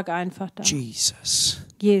ich lag einfach da. Jesus,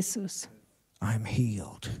 Jesus. I'm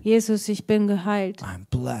healed. Jesus, ich bin geheilt. I'm Ich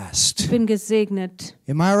blessed. bin gesegnet.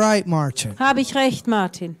 Am I right, Martin? Habe ich recht,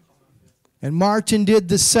 Martin? And Martin did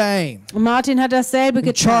the same. Und Martin hat dasselbe And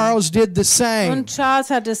getan. Charles did the same. Und Charles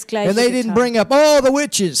hat das gleiche And they didn't getan. bring up all the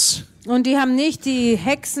witches. Und die haben nicht die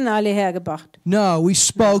Hexen alle hergebracht. No, we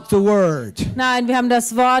spoke the word. Nein, wir haben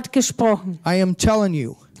das Wort gesprochen. I am telling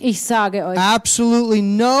you, Ich sage euch, absolutely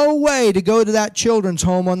no way to go to that children's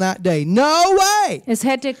home on that day. No way. es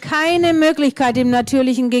hätte keine Möglichkeit im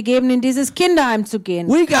Natürlichen gegeben, in dieses Kinderheim zu gehen.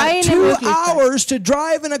 We got Keine 2 Möglichkeit. hours to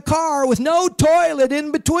drive in a car with no toilet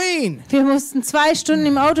in between. Wir mussten 2 Stunden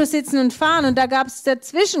im Auto sitzen und fahren und da gab es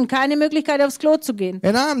dazwischen keine Möglichkeit, aufs Klo zu gehen.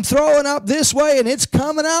 And I'm throwing up this way and it's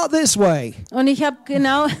coming out this way. Und ich habe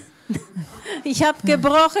ich habe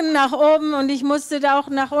gebrochen nach oben und ich musste da auch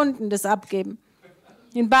nach unten das abgeben.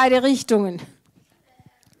 In beide Richtungen.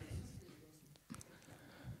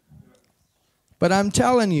 But I'm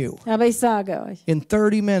telling you, Aber ich sage euch, in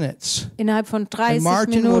 30 minutes, innerhalb von and 30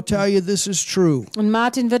 Martin will Minuten, tell you this is true, und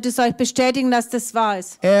Martin wird es euch bestätigen, dass das wahr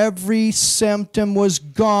ist, every symptom was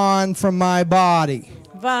gone from my body.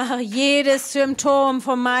 war jedes Symptom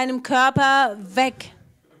von meinem Körper weg.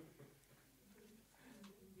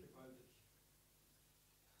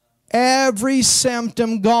 Every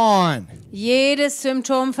symptom gone. Jedes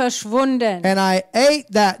Symptom verschwunden. And I ate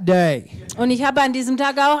that day. Und ich habe an diesem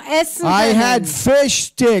Tag auch Essen I had können. fish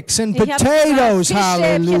sticks and Ich habe potatoes, Fischstäbchen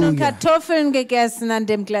und hallelujah. Kartoffeln gegessen an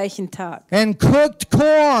dem gleichen Tag. And cooked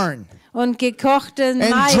corn. Und gekochten And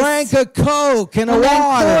Mais. drank a Coke and a Und dann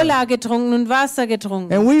water. Cola getrunken und Wasser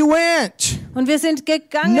getrunken. And we went. Und wir sind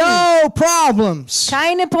gegangen. No problems.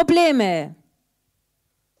 Keine Probleme.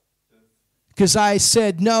 Because I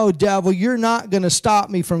said, no, devil, you're not going to stop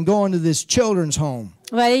me from going to this children's home.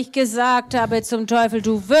 Weil ich gesagt habe zum Teufel,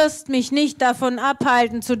 du wirst mich nicht davon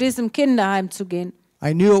abhalten, zu diesem Kinderheim zu gehen.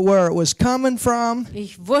 I knew where it was coming from,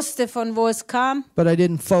 Ich wusste, von wo es kam, but I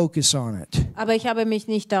didn't focus on it. aber ich habe mich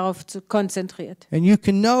nicht darauf konzentriert. And you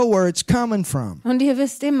can know where it's coming from. Und ihr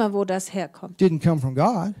wisst immer, wo das herkommt. Didn't come from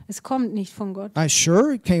God. Es kommt nicht von Gott. I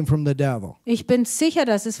sure it came from the devil. Ich bin sicher,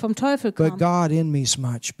 dass es vom Teufel But kam. God in me is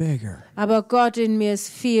much bigger. Aber Gott in mir ist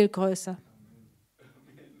viel größer.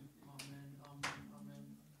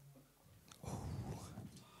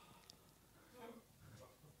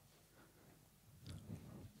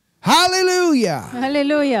 Hallelujah.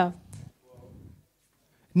 Halleluja.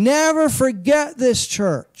 Never forget this,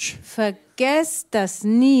 church. Vergesst das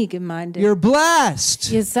nie, Gemeinde. You're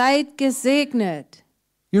blessed. Ihr seid gesegnet.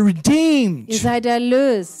 You're redeemed Ihr seid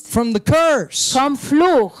erlöst from the curse. vom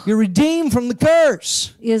Fluch. You're redeemed from the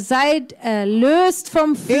curse. Ihr seid erlöst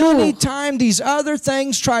vom Fluch. Anytime these other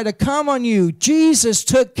things try to come on you, Jesus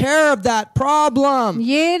took care of that problem.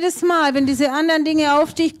 Jedes Mal, wenn diese anderen Dinge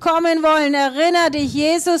auf dich kommen wollen, erinnere dich,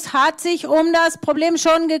 Jesus hat sich um das Problem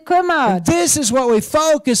schon gekümmert. This is what we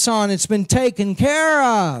focus on. It's been taken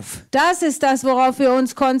care of. Das ist das, worauf wir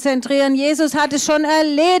uns konzentrieren. Jesus hat es schon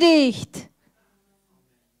erledigt.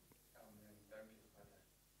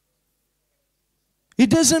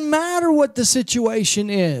 It doesn't matter what the situation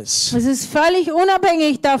is. Es ist völlig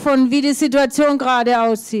unabhängig davon, wie die Situation gerade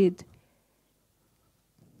aussieht.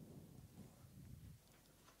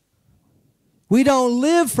 We don't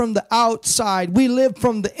live from the outside. We live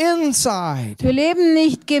from the inside. Wir leben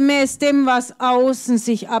nicht gemäß dem, was außen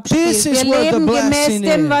sich abspielt. This is Wir where the leben gemäß blessing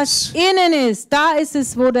dem, was is. innen ist. Da ist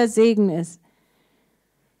es, wo der Segen ist.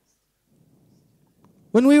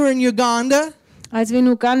 When we were in Uganda, Als wir in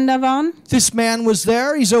Uganda waren, this man was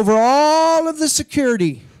there. He's over all of the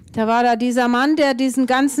security. da war da dieser Mann, der diesen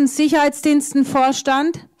ganzen Sicherheitsdiensten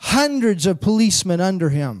vorstand. Hundreds of policemen under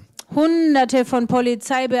him. Hunderte von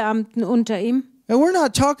Polizeibeamten unter ihm. And we're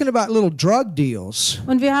not talking about little drug deals.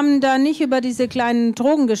 Und wir haben da nicht über diese kleinen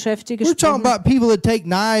Drogengeschäfte We're talking gesprochen. about people that take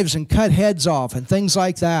knives and cut heads off and things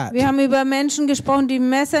like that. Wir haben über Menschen gesprochen, die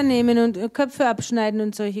Messer nehmen und Köpfe abschneiden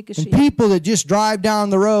und solche And Geschichten. people that just drive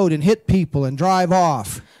down the road and hit people and drive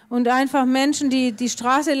off. Und einfach Menschen, die die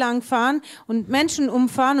Straße lang fahren und Menschen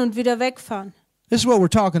umfahren und wieder wegfahren. This is what we're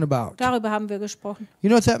talking about. Darüber haben wir gesprochen. You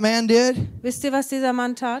know what that man did? Wisst ihr, was dieser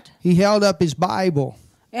Mann tat? He held up his Bible.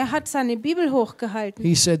 Er hat seine Bibel hochgehalten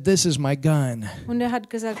He said, "This is my gun." und er hat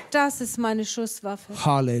gesagt, das ist meine Schusswaffe.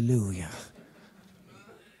 Hallelujah.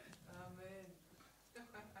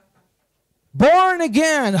 Born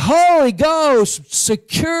again, Holy Ghost,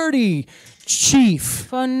 security chief.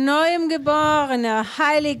 Von neuem geborener,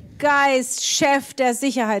 Heiliger Geist, Chef der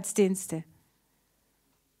Sicherheitsdienste.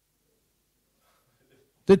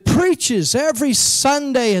 That preaches every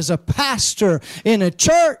Sunday as a pastor in a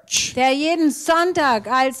church Der jeden Sonntag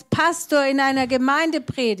als Pastor in einer Gemeinde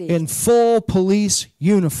predigt. in full police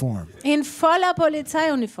uniform. In voller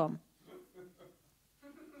Polizeiuniform.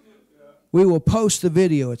 We will post the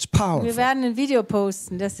video. It's Wir powerful. werden ein Video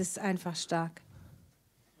posten, das ist einfach stark.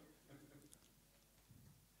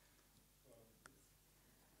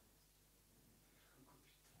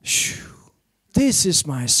 Phew. This is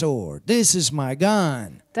my sword. This is my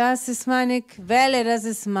gun. Das ist meine Quelle, das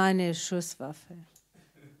ist meine Schusswaffe.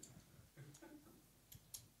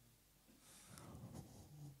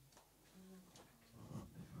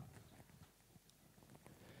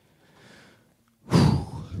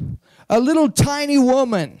 A little tiny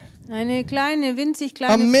woman, Eine kleine, winzig a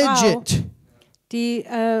kleine Frau, midget, die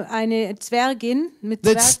eine Zwergin mit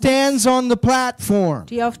that Zwerg, stands on the platform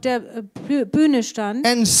die auf der Bühne stand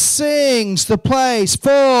and sings the place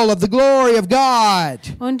full of the glory of God.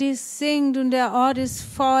 und die singt und der Ort ist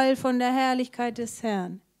voll von der Herrlichkeit des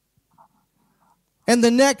Herrn. And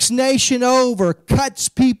the next nation over cuts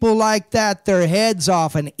people like that their heads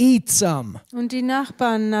off and eats them. Und die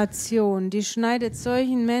Nachbarnation, die schneidet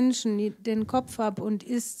solchen Menschen den Kopf ab und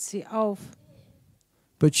isst sie auf.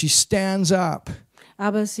 But she stands up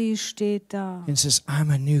Aber sie steht da and says,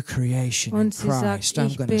 I'm a new creation in und sie sagt, Christ. I'm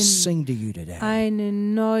ich going to bin sing to you today. eine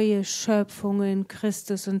neue Schöpfung in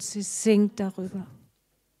Christus und sie singt darüber.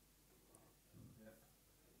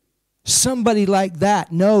 Somebody like that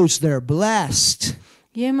knows they're blessed.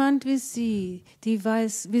 Jemand wie sie, die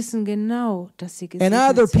wissen genau, dass sie And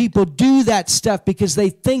other gesegnet sind. people do that stuff because they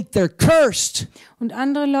think they're cursed. Und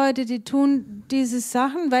andere Leute, die tun diese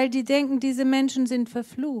Sachen, weil die denken, diese Menschen sind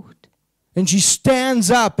verflucht. And she stands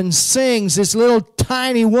up and sings, this little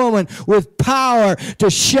tiny woman with power to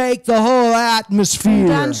shake the whole Und atmosphere.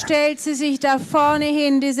 dann stellt sie sich da vorne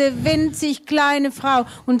hin, diese winzig kleine Frau,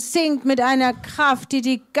 und singt mit einer Kraft, die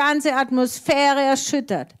die ganze Atmosphäre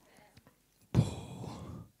erschüttert.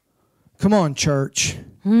 Come on, church.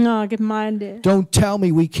 Na, Gemeinde. Don't tell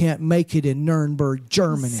me we can't make it in Nuremberg,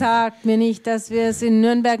 Germany. Sagt mir nicht, dass wir es in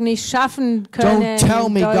Nürnberg nicht schaffen können. Don't tell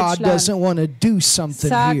in me God Deutschland. doesn't want to do something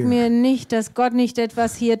Sag here. mir nicht, dass Gott nicht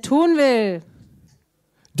etwas hier tun will.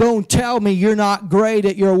 Don't tell me you're not great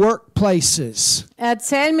at your workplaces,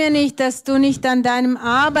 Erzähl mir nicht, dass du nicht an deinem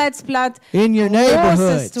Arbeitsplatz in your Großes tun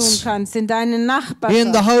neighborhoods, kannst, in deinen in the Nachbarn,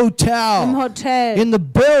 im hotel, Hotel, in the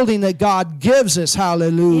building that God gives us. in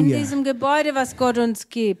Hallelujah. diesem Gebäude, was Gott uns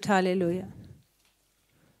gibt. Halleluja.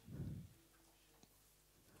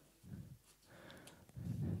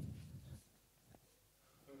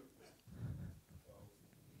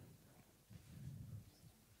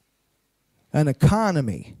 An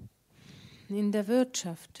economy, In der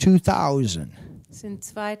Wirtschaft 2000, sind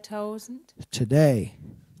 2000 today,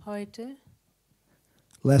 heute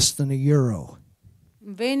less than a euro,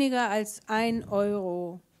 weniger als 1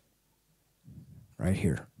 Euro right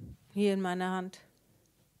here. hier in meiner Hand.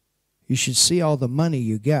 You should see all the money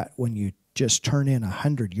you get when you just turn in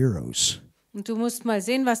 100 euros. Und du musst mal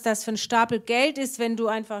sehen, was das für ein Stapel Geld ist, wenn du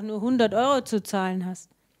einfach nur 100 Euro zu zahlen hast.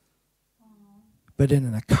 But in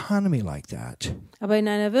an economy like that, Aber in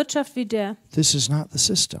einer Wirtschaft wie der this is not the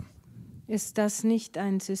system. ist das nicht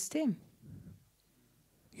ein System.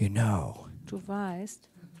 You know Du weißt,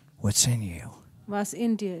 what's in you. was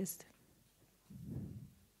in dir ist.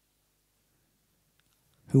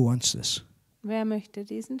 Who wants this? Wer möchte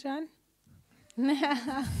diesen Schein?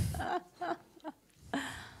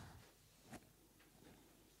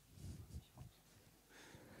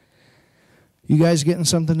 You guys getting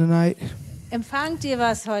something tonight? Empfangt ihr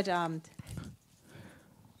was heute Abend?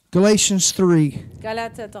 Galatians 3.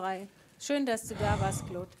 Galater 3. Schön, dass du da warst,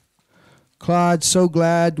 Claude. Claude, so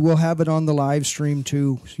glad we'll have it on the live stream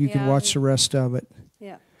too, so you can Yeah. watch the rest of it.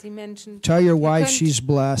 Ja, die Menschen. Tell your Ihr wife könnt- she's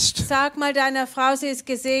blessed. Sag mal deiner Frau, sie ist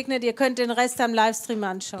gesegnet. Ihr könnt den Rest am Livestream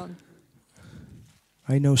anschauen.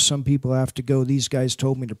 I know some people have to go. These guys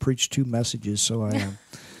told me to preach 2 messages, so I am.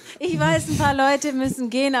 Ich weiß, ein paar Leute müssen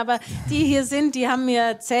gehen, aber die hier sind, die haben mir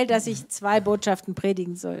erzählt, dass ich 2 Botschaften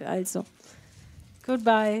predigen soll. Also,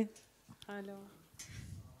 goodbye. Hallo.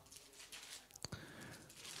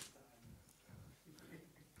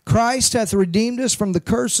 Christ hath redeemed us from the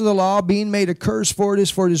curse of the law, being made a curse for it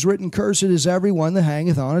is written, cursed is every one that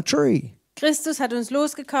hangeth on a tree. Christus hat uns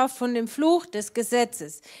losgekauft von dem Fluch des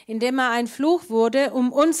Gesetzes, indem er ein Fluch wurde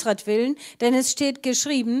um unsretwillen, denn es steht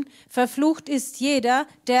geschrieben, verflucht ist jeder,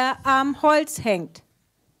 der am Holz hängt.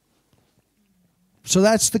 So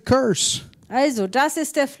that's the curse. Also, das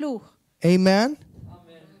ist der Fluch. Amen?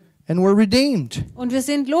 And we're redeemed. Und wir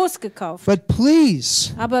sind losgekauft. But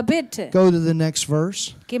please Aber bitte, go to the next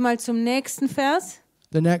verse. geh mal zum nächsten Vers.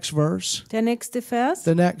 The next verse. Der nächste Vers.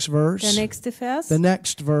 The next Der verse. nächste Vers. The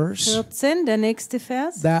next verse. 14, der nächste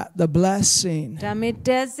Vers. That the blessing Damit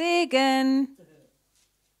der Segen.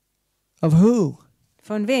 of who?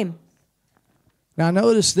 Von wem? Now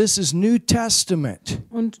notice this is New Testament.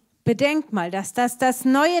 Und bedenkt mal, dass das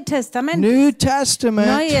Neue Testament New ist. Testament.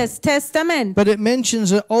 Neues Testament. But it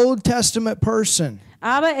mentions an Old Testament person.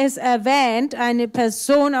 Aber es erwähnt eine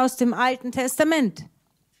Person aus dem Alten Testament.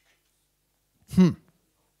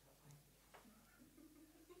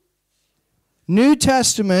 New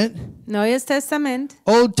Testament, Neues Testament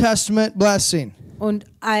Old Testament blessing. und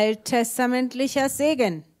alttestamentlicher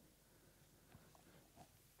Segen.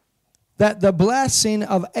 That the blessing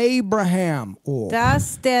of Abraham. Oh,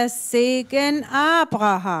 Das der Segen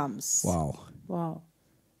Abrahams. wow. Wow.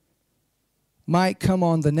 Might come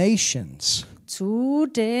on the nations. Zu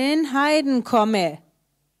den Heiden komme.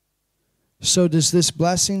 So does this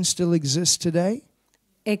blessing still exist today?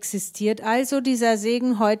 Existiert also dieser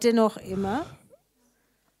Segen heute noch immer?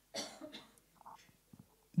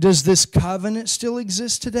 Does this covenant still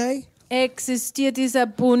exist today? Existiert dieser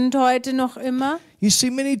Bund heute noch immer? You see,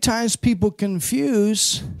 many times people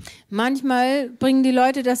confuse Manchmal bringen die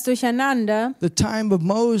Leute das durcheinander, the time of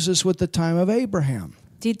Moses with the time of Abraham.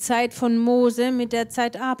 die Zeit von Mose mit der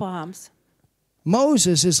Zeit Abrahams.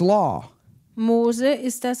 Moses is law. Mose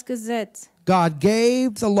ist das Gesetz. God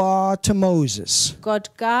gave the law to Moses.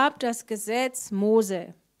 Gott gab das Gesetz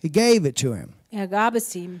Mose. He gave it to him. Er gab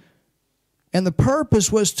es ihm. And the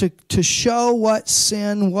purpose was to show what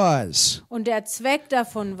sin was. Und der Zweck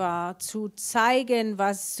davon war, zu zeigen,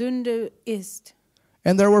 was Sünde ist.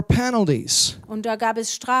 And there were penalties Und da gab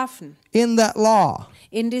es Strafen in that law.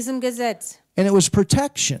 in diesem Gesetz. And it was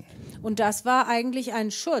protection. Und das war eigentlich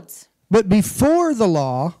ein Schutz. But before the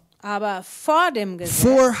law, Aber vor dem Gesetz,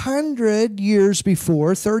 400 years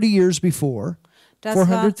before, 30 years before, das war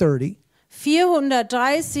 430,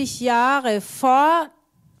 430 Jahre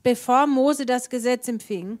bevor Mose das Gesetz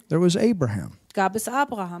empfing, there was Abraham. gab es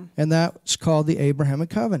Abraham. And that's called the Abrahamic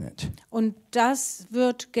covenant. Und das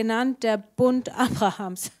wird genannt der Bund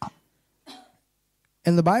Abrahams.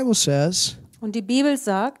 And the Bible says Und die Bibel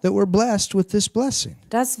sagt, that we're blessed with this blessing.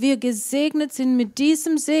 dass wir gesegnet sind mit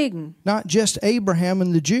diesem Segen. Not just Abraham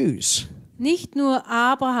and the Jews, Nicht nur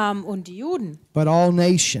Abraham und die Juden, but all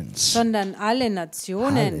nations. sondern alle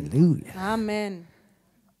Nationen. Hallelujah. Amen.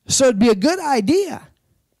 So it'd be a good idea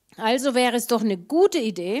Also wäre es doch eine gute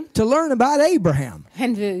Idee, to learn about Abraham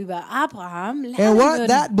wenn wir über Abraham and lernen what würden.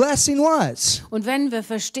 that blessing was. Und wenn wir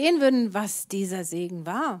verstehen würden, was dieser Segen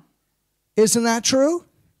war. Isn't that true?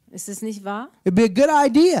 Ist es nicht wahr? It'd be a good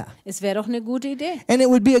idea. Es wäre doch eine gute Idee. And it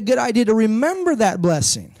would be a good idea to remember that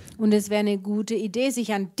blessing Und es wäre eine gute Idee,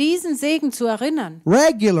 sich an diesen Segen zu erinnern.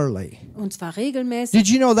 regularly. Und zwar regelmäßig. Did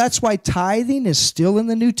you know that's why tithing is still in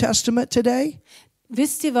the New Testament today?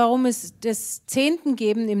 Wisst ihr, warum es das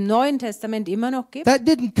Zehntengeben im Neuen Testament immer noch gibt? That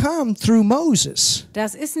didn't come through Moses.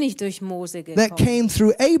 Das ist nicht durch Mose That gekommen. came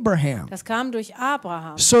through Abraham. Das kam durch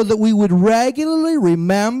Abraham. So that we would regularly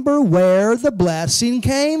remember where the blessing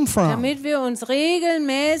came from. Damit wir uns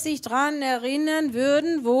regelmäßig daran erinnern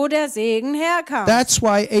würden, wo der Segen herkam. That's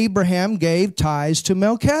why Abraham gave tithes to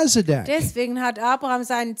Melchizedek. Deswegen hat Abraham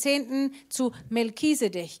seinen Zehnten zu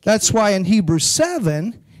Melchisedech gegeben. That's why in Hebrews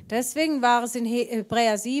 7, Deswegen war es in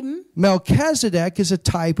Hebräer 7, Melchizedek is a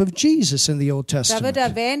type of Jesus in the Old da wird Testament.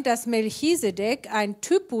 erwähnt, dass Melchisedek ein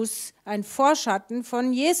Typus, ein Vorschatten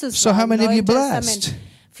von Jesus So war how im many of you Neuen blessed?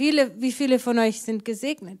 Testament. Wie viele von euch sind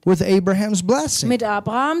gesegnet? With Abraham's blessing. Mit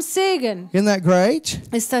Abrahams Segen. Isn't that great?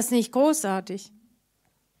 Ist das nicht großartig?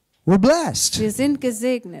 We're blessed. Wir sind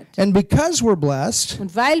gesegnet. And because we're blessed,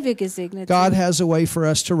 Und weil wir gesegnet God sind, has a way for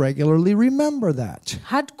us to regularly remember that.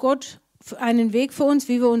 hat Gott einen Weg für uns,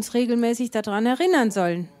 wie wir uns regelmäßig daran erinnern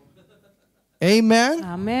sollen. Amen?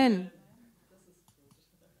 Amen.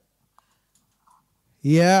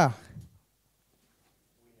 Yeah.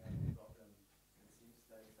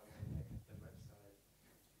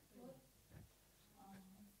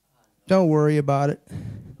 Don't worry about it.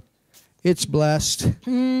 It's blessed.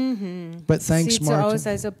 But thanks, Sieht so aus, Martin.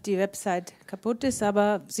 als ob die Website kaputt ist,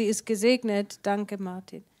 aber sie ist gesegnet. Danke,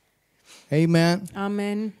 Martin. Amen.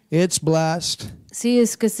 Amen. It's blessed. Sie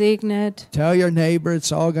ist gesegnet. Tell your neighbor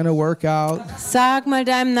it's all going to work out. Sag mal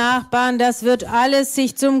deinem Nachbarn, das wird alles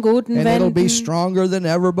sich zum Guten And it'll be wenden. stronger than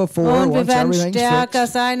ever before Und wir once werden everything's stärker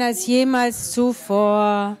fixed. sein als jemals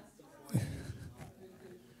zuvor.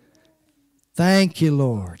 Thank you,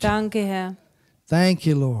 Lord. Danke, Herr. Thank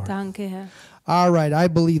you, Lord. Danke, Herr. All right, I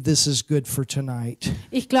believe this is good for tonight.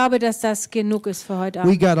 Ich glaube, dass das genug ist für heute We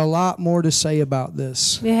Abend. got a lot more to say about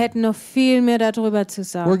this. Wir hätten noch viel mehr darüber zu We're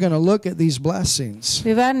sagen. going to look at these blessings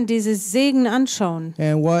Wir werden dieses Segen anschauen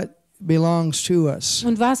and what belongs to us.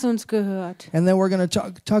 und was uns gehört. And then we're going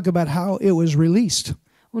to talk about how it was released.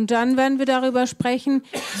 Und dann werden wir darüber sprechen,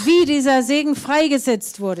 wie dieser Segen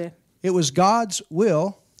freigesetzt wurde. It was God's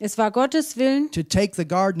will Es war Gottes Willen, to take the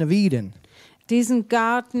Garden of Eden, diesen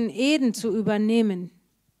Garten Eden zu übernehmen.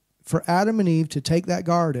 for Adam and Eve to take that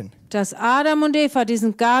garden Dass Adam und Eva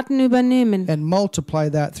diesen Garten übernehmen and multiply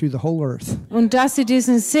that through the whole earth. und dass sie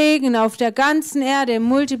diesen Segen auf der ganzen Erde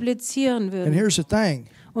multiplizieren And würden. here's the thing.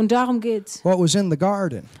 Und darum geht's. What was in the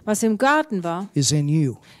garden Was im Garten war, is in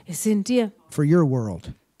you, ist in dir, for your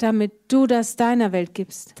world, damit du das deiner Welt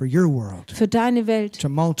gibst. for your world, Für deine Welt. to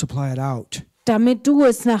multiply it out. Damit du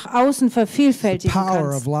es nach außen The vervielfältigen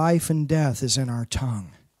power kannst. of life and death is in our tongue.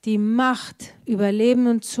 Die Macht über Leben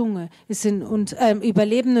und Zunge ist in uns, über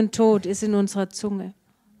Leben und Tod ist in unserer Zunge.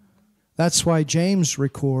 That's why James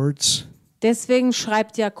records Deswegen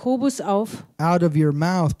schreibt Jakobus auf: Out of your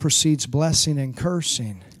mouth proceeds blessing and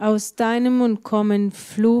cursing. Aus deinem Mund kommen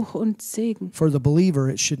Fluch und Segen. For the believer,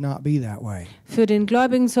 it should not be that way. Für den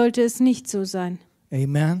Gläubigen sollte es nicht so sein.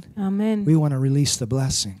 Amen. Amen. We want to release the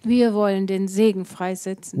blessing. Wir wollen den Segen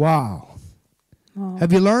freisetzen. Wow. Wow.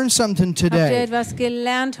 Have you learned something Habt ihr today? etwas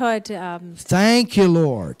gelernt heute Abend? Thank you,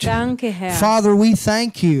 Lord. Danke, Herr. Father, we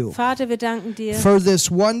thank you Vater, wir danken dir for this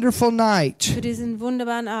wonderful night. für diesen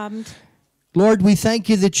wunderbaren Abend. Lord, we thank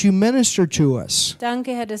you that you minister to us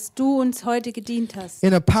Danke, Herr, dass du uns heute gedient hast.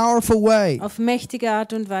 in a powerful way. Auf mächtige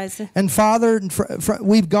Art und Weise. And Father,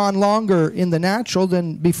 we've gone longer in the natural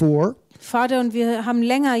than before. Vater, und wir haben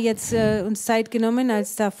länger jetzt uns Zeit genommen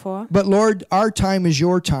als davor. But Lord, our time is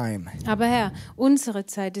your time. Aber Herr, unsere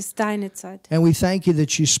Zeit ist deine Zeit. And we thank you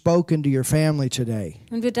that you spoke into your family today.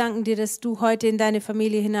 Und wir danken dir, dass du heute in deine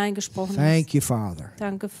Familie hineingesprochen hast. Thank you, Father.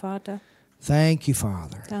 Danke, Vater. Thank you,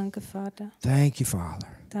 Father. Danke, Vater. Thank you, Father.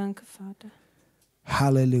 Danke, Vater.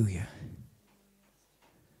 Hallelujah.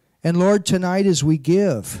 And Lord, tonight as we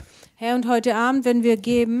give, Herr, und heute Abend, wenn wir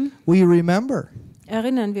geben, we remember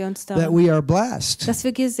erinnern wir uns that daran, we are blessed. dass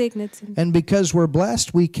wir gesegnet sind. And because we're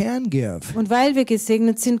blessed, we can give. Und weil wir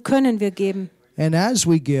gesegnet sind, können wir geben. And as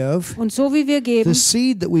we give, Und so wie wir the geben,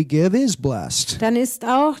 seed that we give is blessed dann ist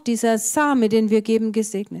auch dieser Same, den wir geben,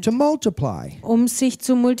 gesegnet, to multiply sich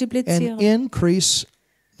zu and multiplizieren, increase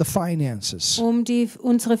the finances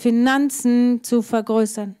unsere Finanzen zu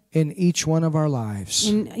vergrößern, in each one of our lives.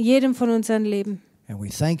 in jedem von unseren Leben. And we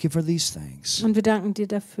thank you for these things. Und wir danken dir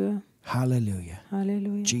dafür. Hallelujah.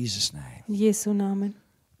 Halleluja. In Jesus' name. In Jesu Namen.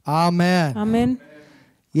 Amen. Amen.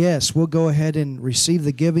 Yes, we'll go ahead and receive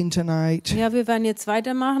the giving tonight. Ja, wir werden jetzt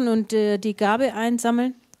weitermachen und die Gabe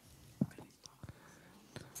einsammeln.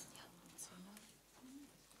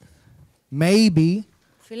 Maybe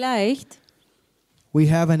Vielleicht we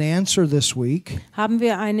have an answer this week. haben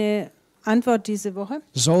wir eine Antwort diese Woche.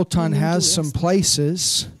 Zoltan has some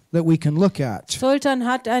places that we can look at Sultan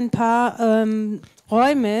hat ein paar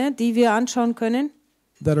Räume, die wir anschauen können.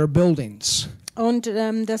 that are buildings. Und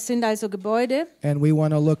das sind also Gebäude. And we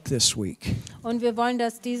want to look this week. Und wir wollen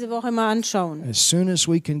das diese Woche mal anschauen. As soon as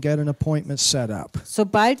we can get an appointment set up,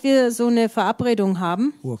 Sobald wir so eine Verabredung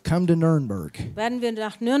haben, we'll come to Nuremberg werden wir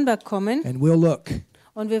nach Nürnberg kommen and we'll look.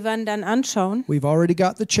 und wir werden dann anschauen. We've already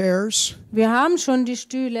got the chairs. Wir haben schon die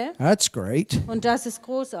Stühle That's great. und das ist We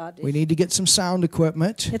großartig. need to get some sound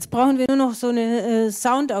equipment. Jetzt brauchen wir nur noch so eine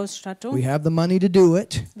Soundausstattung. We have the money to do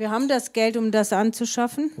it. Wir haben das Geld, um das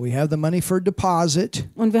anzuschaffen. We have the money for a deposit.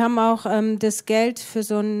 Und wir haben auch das Geld für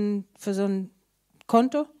so ein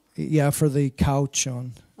Konto. Yeah, for the couch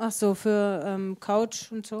on. Ach so, für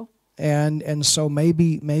Couch und so. And so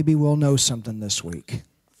maybe we'll know something this week.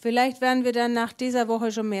 Vielleicht werden wir dann nach dieser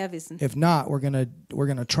Woche schon mehr wissen. If not, we're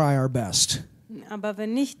gonna try our best Aber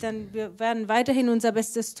wenn nicht, dann wir werden weiterhin unser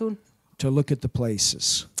Bestes tun, to look at the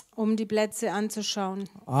places. um die Plätze anzuschauen.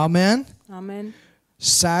 Amen. Amen.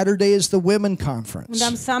 Saturday is the women Und am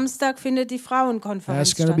conference. Samstag findet die Frauenkonferenz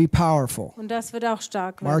That's going to statt. be powerful. Und das wird auch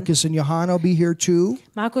stark werden. Marcus and Johanna will be here too.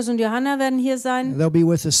 Markus und Johanna werden hier sein They'll be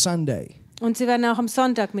with us Sunday. und sie werden auch am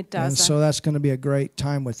Sonntag mit da And so sein. that's going to be a great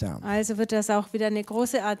time with them. Also wird das auch wieder eine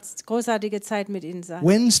großartige Zeit mit ihnen sein.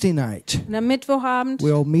 Wednesday night, Und am Mittwochabend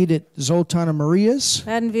we'll meet at Zoltan and Maria's.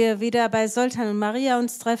 werden wir wieder bei Sultan und Maria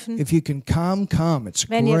uns treffen. If you can come. It's a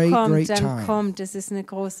Wenn ihr great kommt, dann time. kommt. Es ist eine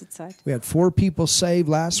große Zeit. We had 4 people saved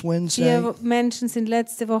last Wednesday. 4 Menschen sind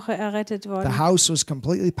letzte Woche errettet The worden. house was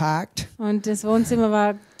completely packed. Und das Wohnzimmer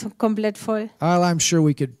war komplett voll. Well, I'm sure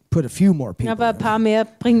we could put a few more people Aber ein in. paar mehr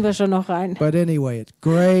bringen wir schon noch rein. But anyway, it's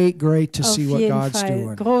great to Auf see what jeden God's Fall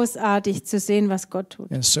doing. großartig zu sehen, was Gott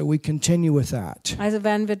tut. And so we continue with that. Also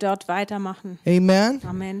werden wir dort weitermachen. Amen.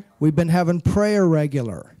 Amen. We've been having prayer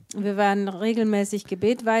regular. Wir werden regelmäßig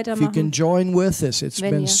Gebet If you can weitermachen. join with us, it's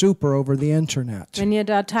Wenn been ihr- super over the internet. Wenn ihr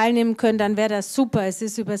da teilnehmen könnt, dann wäre das super. Es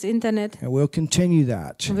ist übers Internet. And we'll continue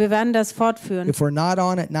that. Und wir werden das fortführen. If we're not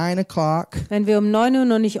on at 9 o'clock, Wenn wir um 9 Uhr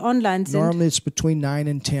noch nicht online sind, normally it's between 9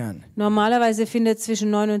 and 10. normalerweise findet es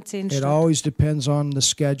zwischen 9 und 10 It statt. always depends on the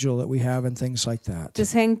schedule that we have and things like that.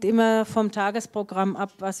 Das hängt immer vom Tagesprogramm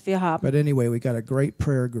ab, was wir haben. But anyway, we got a great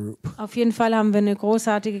prayer group. Auf jeden Fall haben wir eine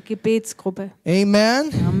großartige Gebetsgruppe. Amen.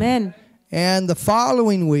 Amen. And the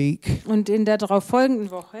following week, Und in der darauf folgenden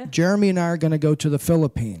Woche Jeremy and I are going to go to the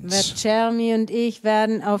Philippines. wird Jeremy und ich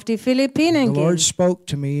werden auf die Philippinen The Lord gehen. spoke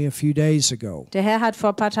to me a few days ago. Der Herr hat vor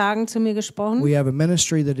ein paar Tagen zu mir gesprochen. We have a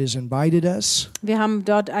ministry that has invited us, Wir haben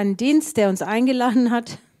dort einen Dienst, der uns eingeladen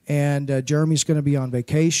hat. And Jeremy's going to be on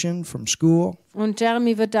vacation from school. Und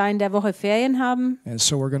Jeremy wird da in der Woche Ferien haben. And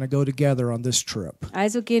so we're going to go together on this trip.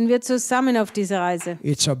 Also gehen wir zusammen auf diese Reise.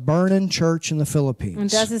 It's a burning church in the Philippines.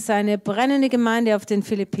 Und das ist eine brennende Gemeinde auf den They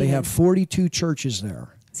Philippinen. have 42 churches there.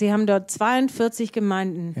 Sie haben dort 42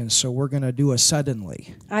 Gemeinden. And so we're going to do a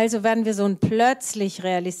suddenly. Also werden wir so ein plötzlich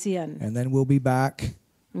realisieren. And then we'll be back.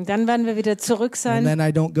 Und dann werden wir wieder zurück And sein. then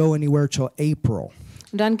I don't go anywhere till April.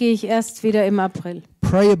 Und dann gehe ich erst wieder im April.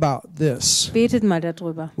 Pray about this. Betet mal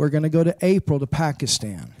darüber. We're going to go to April to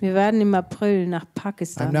Pakistan. Wir werden im April nach I'm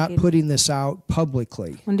Pakistan not gehen. putting this out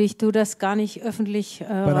publicly, Und ich tue das gar nicht öffentlich but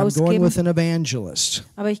I'm going rausgeben. with an evangelist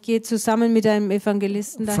Aber ich gehe zusammen mit einem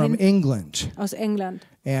Evangelisten from dahin England. aus England.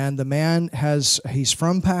 And the man he's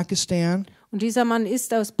from Pakistan. Und dieser Mann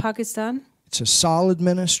ist aus Pakistan. It's a solid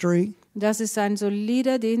ministry. Das ist ein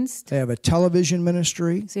solider Dienst. They have a television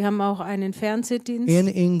ministry Sie haben auch einen Fernsehdienst in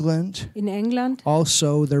England. in England.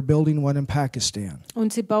 Also, they're building one in Pakistan.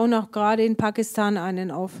 Und sie bauen auch gerade in Pakistan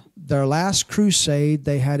einen auf. Their last crusade,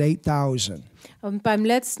 they had 8,000. Und beim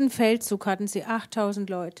letzten Feldzug hatten sie 8000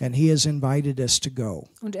 Leute. And he has invited us to go.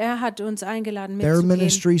 Und er hat uns eingeladen Their mitzugehen.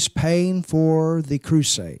 ministry's paying for the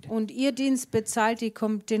crusade. Und ihr Dienst bezahlt den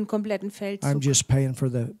kompletten I'm Feldzug. just paying for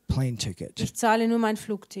the plane ticket. Ich zahle nur mein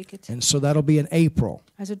Flugticket. And so that'll be in April.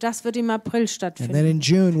 Also das wird im April And stattfinden. then in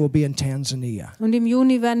June, we'll be in Tanzania. Und im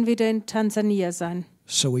Juni werden wir wieder in Tansania sein.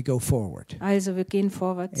 So we go forward. Also wir gehen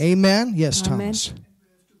vorwärts. Amen? Yes, Amen. Thomas.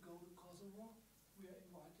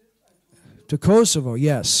 To Kosovo,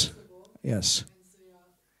 yes. Yes.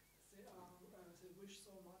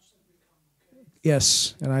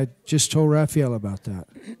 Yes, and I just told Raphael about that.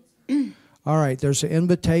 All right, there's an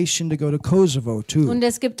invitation to go to Kosovo too. Und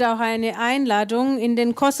es gibt auch eine Einladung, in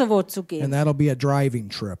den Kosovo zu And gehen. that'll be a driving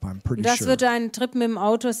trip, I'm pretty Das sure. wird ein Trip mit dem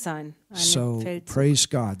Auto sein. Ein So Feldzug. praise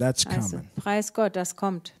God, that's Also, coming. preis Gott, das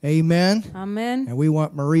kommt. Amen. Amen. And we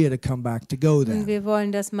want Maria to come back to go Und then. wir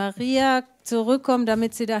wollen, dass Maria zurückkommt,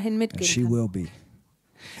 damit sie dahin And mitgehen she kann. will be.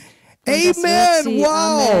 das wird Amen. sie.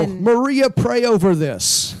 Wow. Amen. Maria, pray over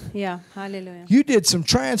this. Ja, Halleluja. You did some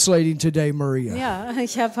translating today, Maria. Ja,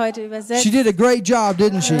 ich habe heute übersetzt. She did a great job,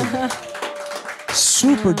 didn't she?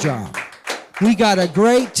 Super job. We got a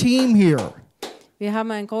great team here. Wir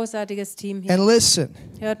haben ein großartiges Team hier. And listen,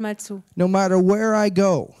 Hört mal zu. no matter where I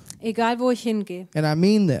go, Egal, wo ich hingehe. and I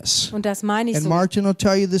mean this, Und das meine ich and so. Martin will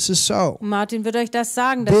tell you this is so. Und Martin wird euch das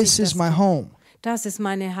sagen, dass This ich is das my home. Das ist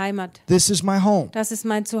meine Heimat. This is my home. Das ist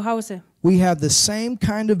mein Zuhause. We have the same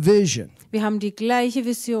kind of vision Wir haben die gleiche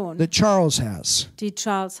Vision, that Charles has, die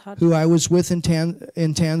Charles hat. who I was with in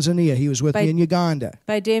Tanzania. He was with me in Uganda.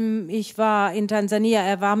 Bei dem ich war in Tansania,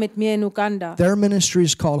 er war mit mir in Uganda. Their ministry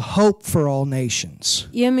is called Hope for All Nations.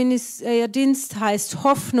 Ihr Dienst heißt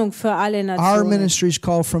Hoffnung für alle Our Nationen. ministry is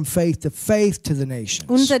called From Faith to the Nations.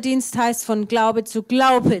 Unser Dienst heißt von Glaube zu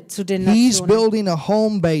Glaube zu den He's Nationen. building a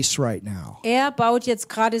home base right now. Er baut jetzt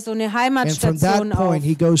gerade so eine And from Heimatstation that point, auf.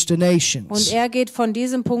 he goes to Und nations. er geht von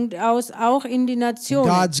diesem Punkt aus auch in die Nationen.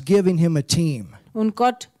 God's giving him a team. Und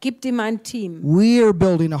Gott gibt ihm ein Team. We're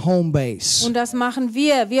building a home base. Und das machen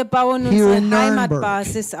wir. Wir bauen Here unsere in Nuremberg.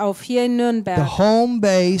 Heimatbasis auf, hier in The Nürnberg. home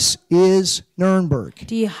base is Nuremberg.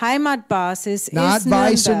 Die Heimatbasis Not ist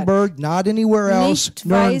Nürnberg. Weissenberg, not anywhere else, Nicht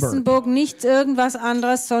Nuremberg. Weißenburg, nicht irgendwas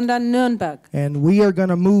anderes, sondern Nürnberg. And we are going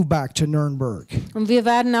to move back to Nuremberg. Und wir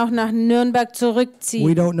werden auch nach Nürnberg We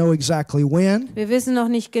zurückziehen. don't know exactly when, Wir wissen noch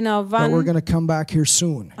nicht genau but we're wann, going to come back here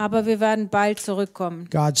soon. aber wir werden bald zurückkommen.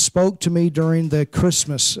 God spoke to me during the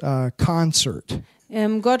Christmas concert.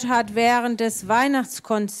 Gott hat während des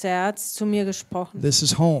Weihnachtskonzerts zu mir gesprochen. This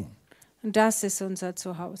is home. Und das ist unser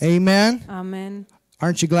Zuhause. Amen. Amen.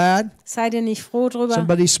 Aren't you glad? Seid ihr nicht froh drüber?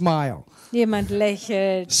 Somebody smile. Jemand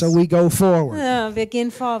lächelt. So we go forward. Ja, wir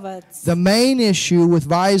gehen vorwärts. The main issue with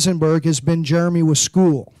Weisenberg has been Jeremy with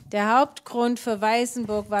school Der Hauptgrund für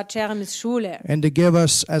Weißenburg war Jeremys Schule and to give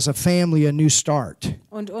us as a family a new start.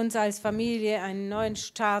 und uns als Familie einen neuen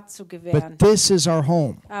Start zu gewähren. But this is our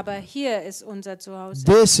home. Aber hier ist unser Zuhause.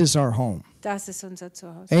 This is our home. Das ist unser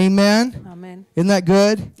Zuhause. Amen. Amen. Isn't that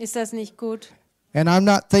good? Ist das nicht gut? And I'm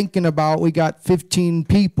not thinking about we got 15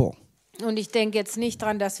 people. Und ich denke jetzt nicht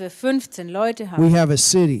dran, dass wir 15 Leute We haben. have a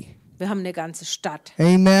city. Wir haben eine ganze Stadt.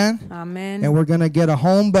 Amen. Amen. And we're going to get a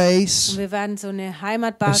home Und base. wir werden so eine As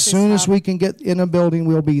Heimatbasis soon as haben. we can get in a building,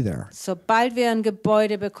 we'll be there. Sobald wir ein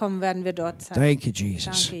Gebäude bekommen, werden wir dort sein. Thank you,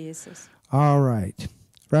 Jesus. Danke, Jesus. All right.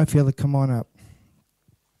 Raphael, come on up.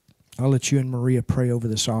 I'll let you and Maria pray over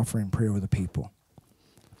this offering, pray over the people.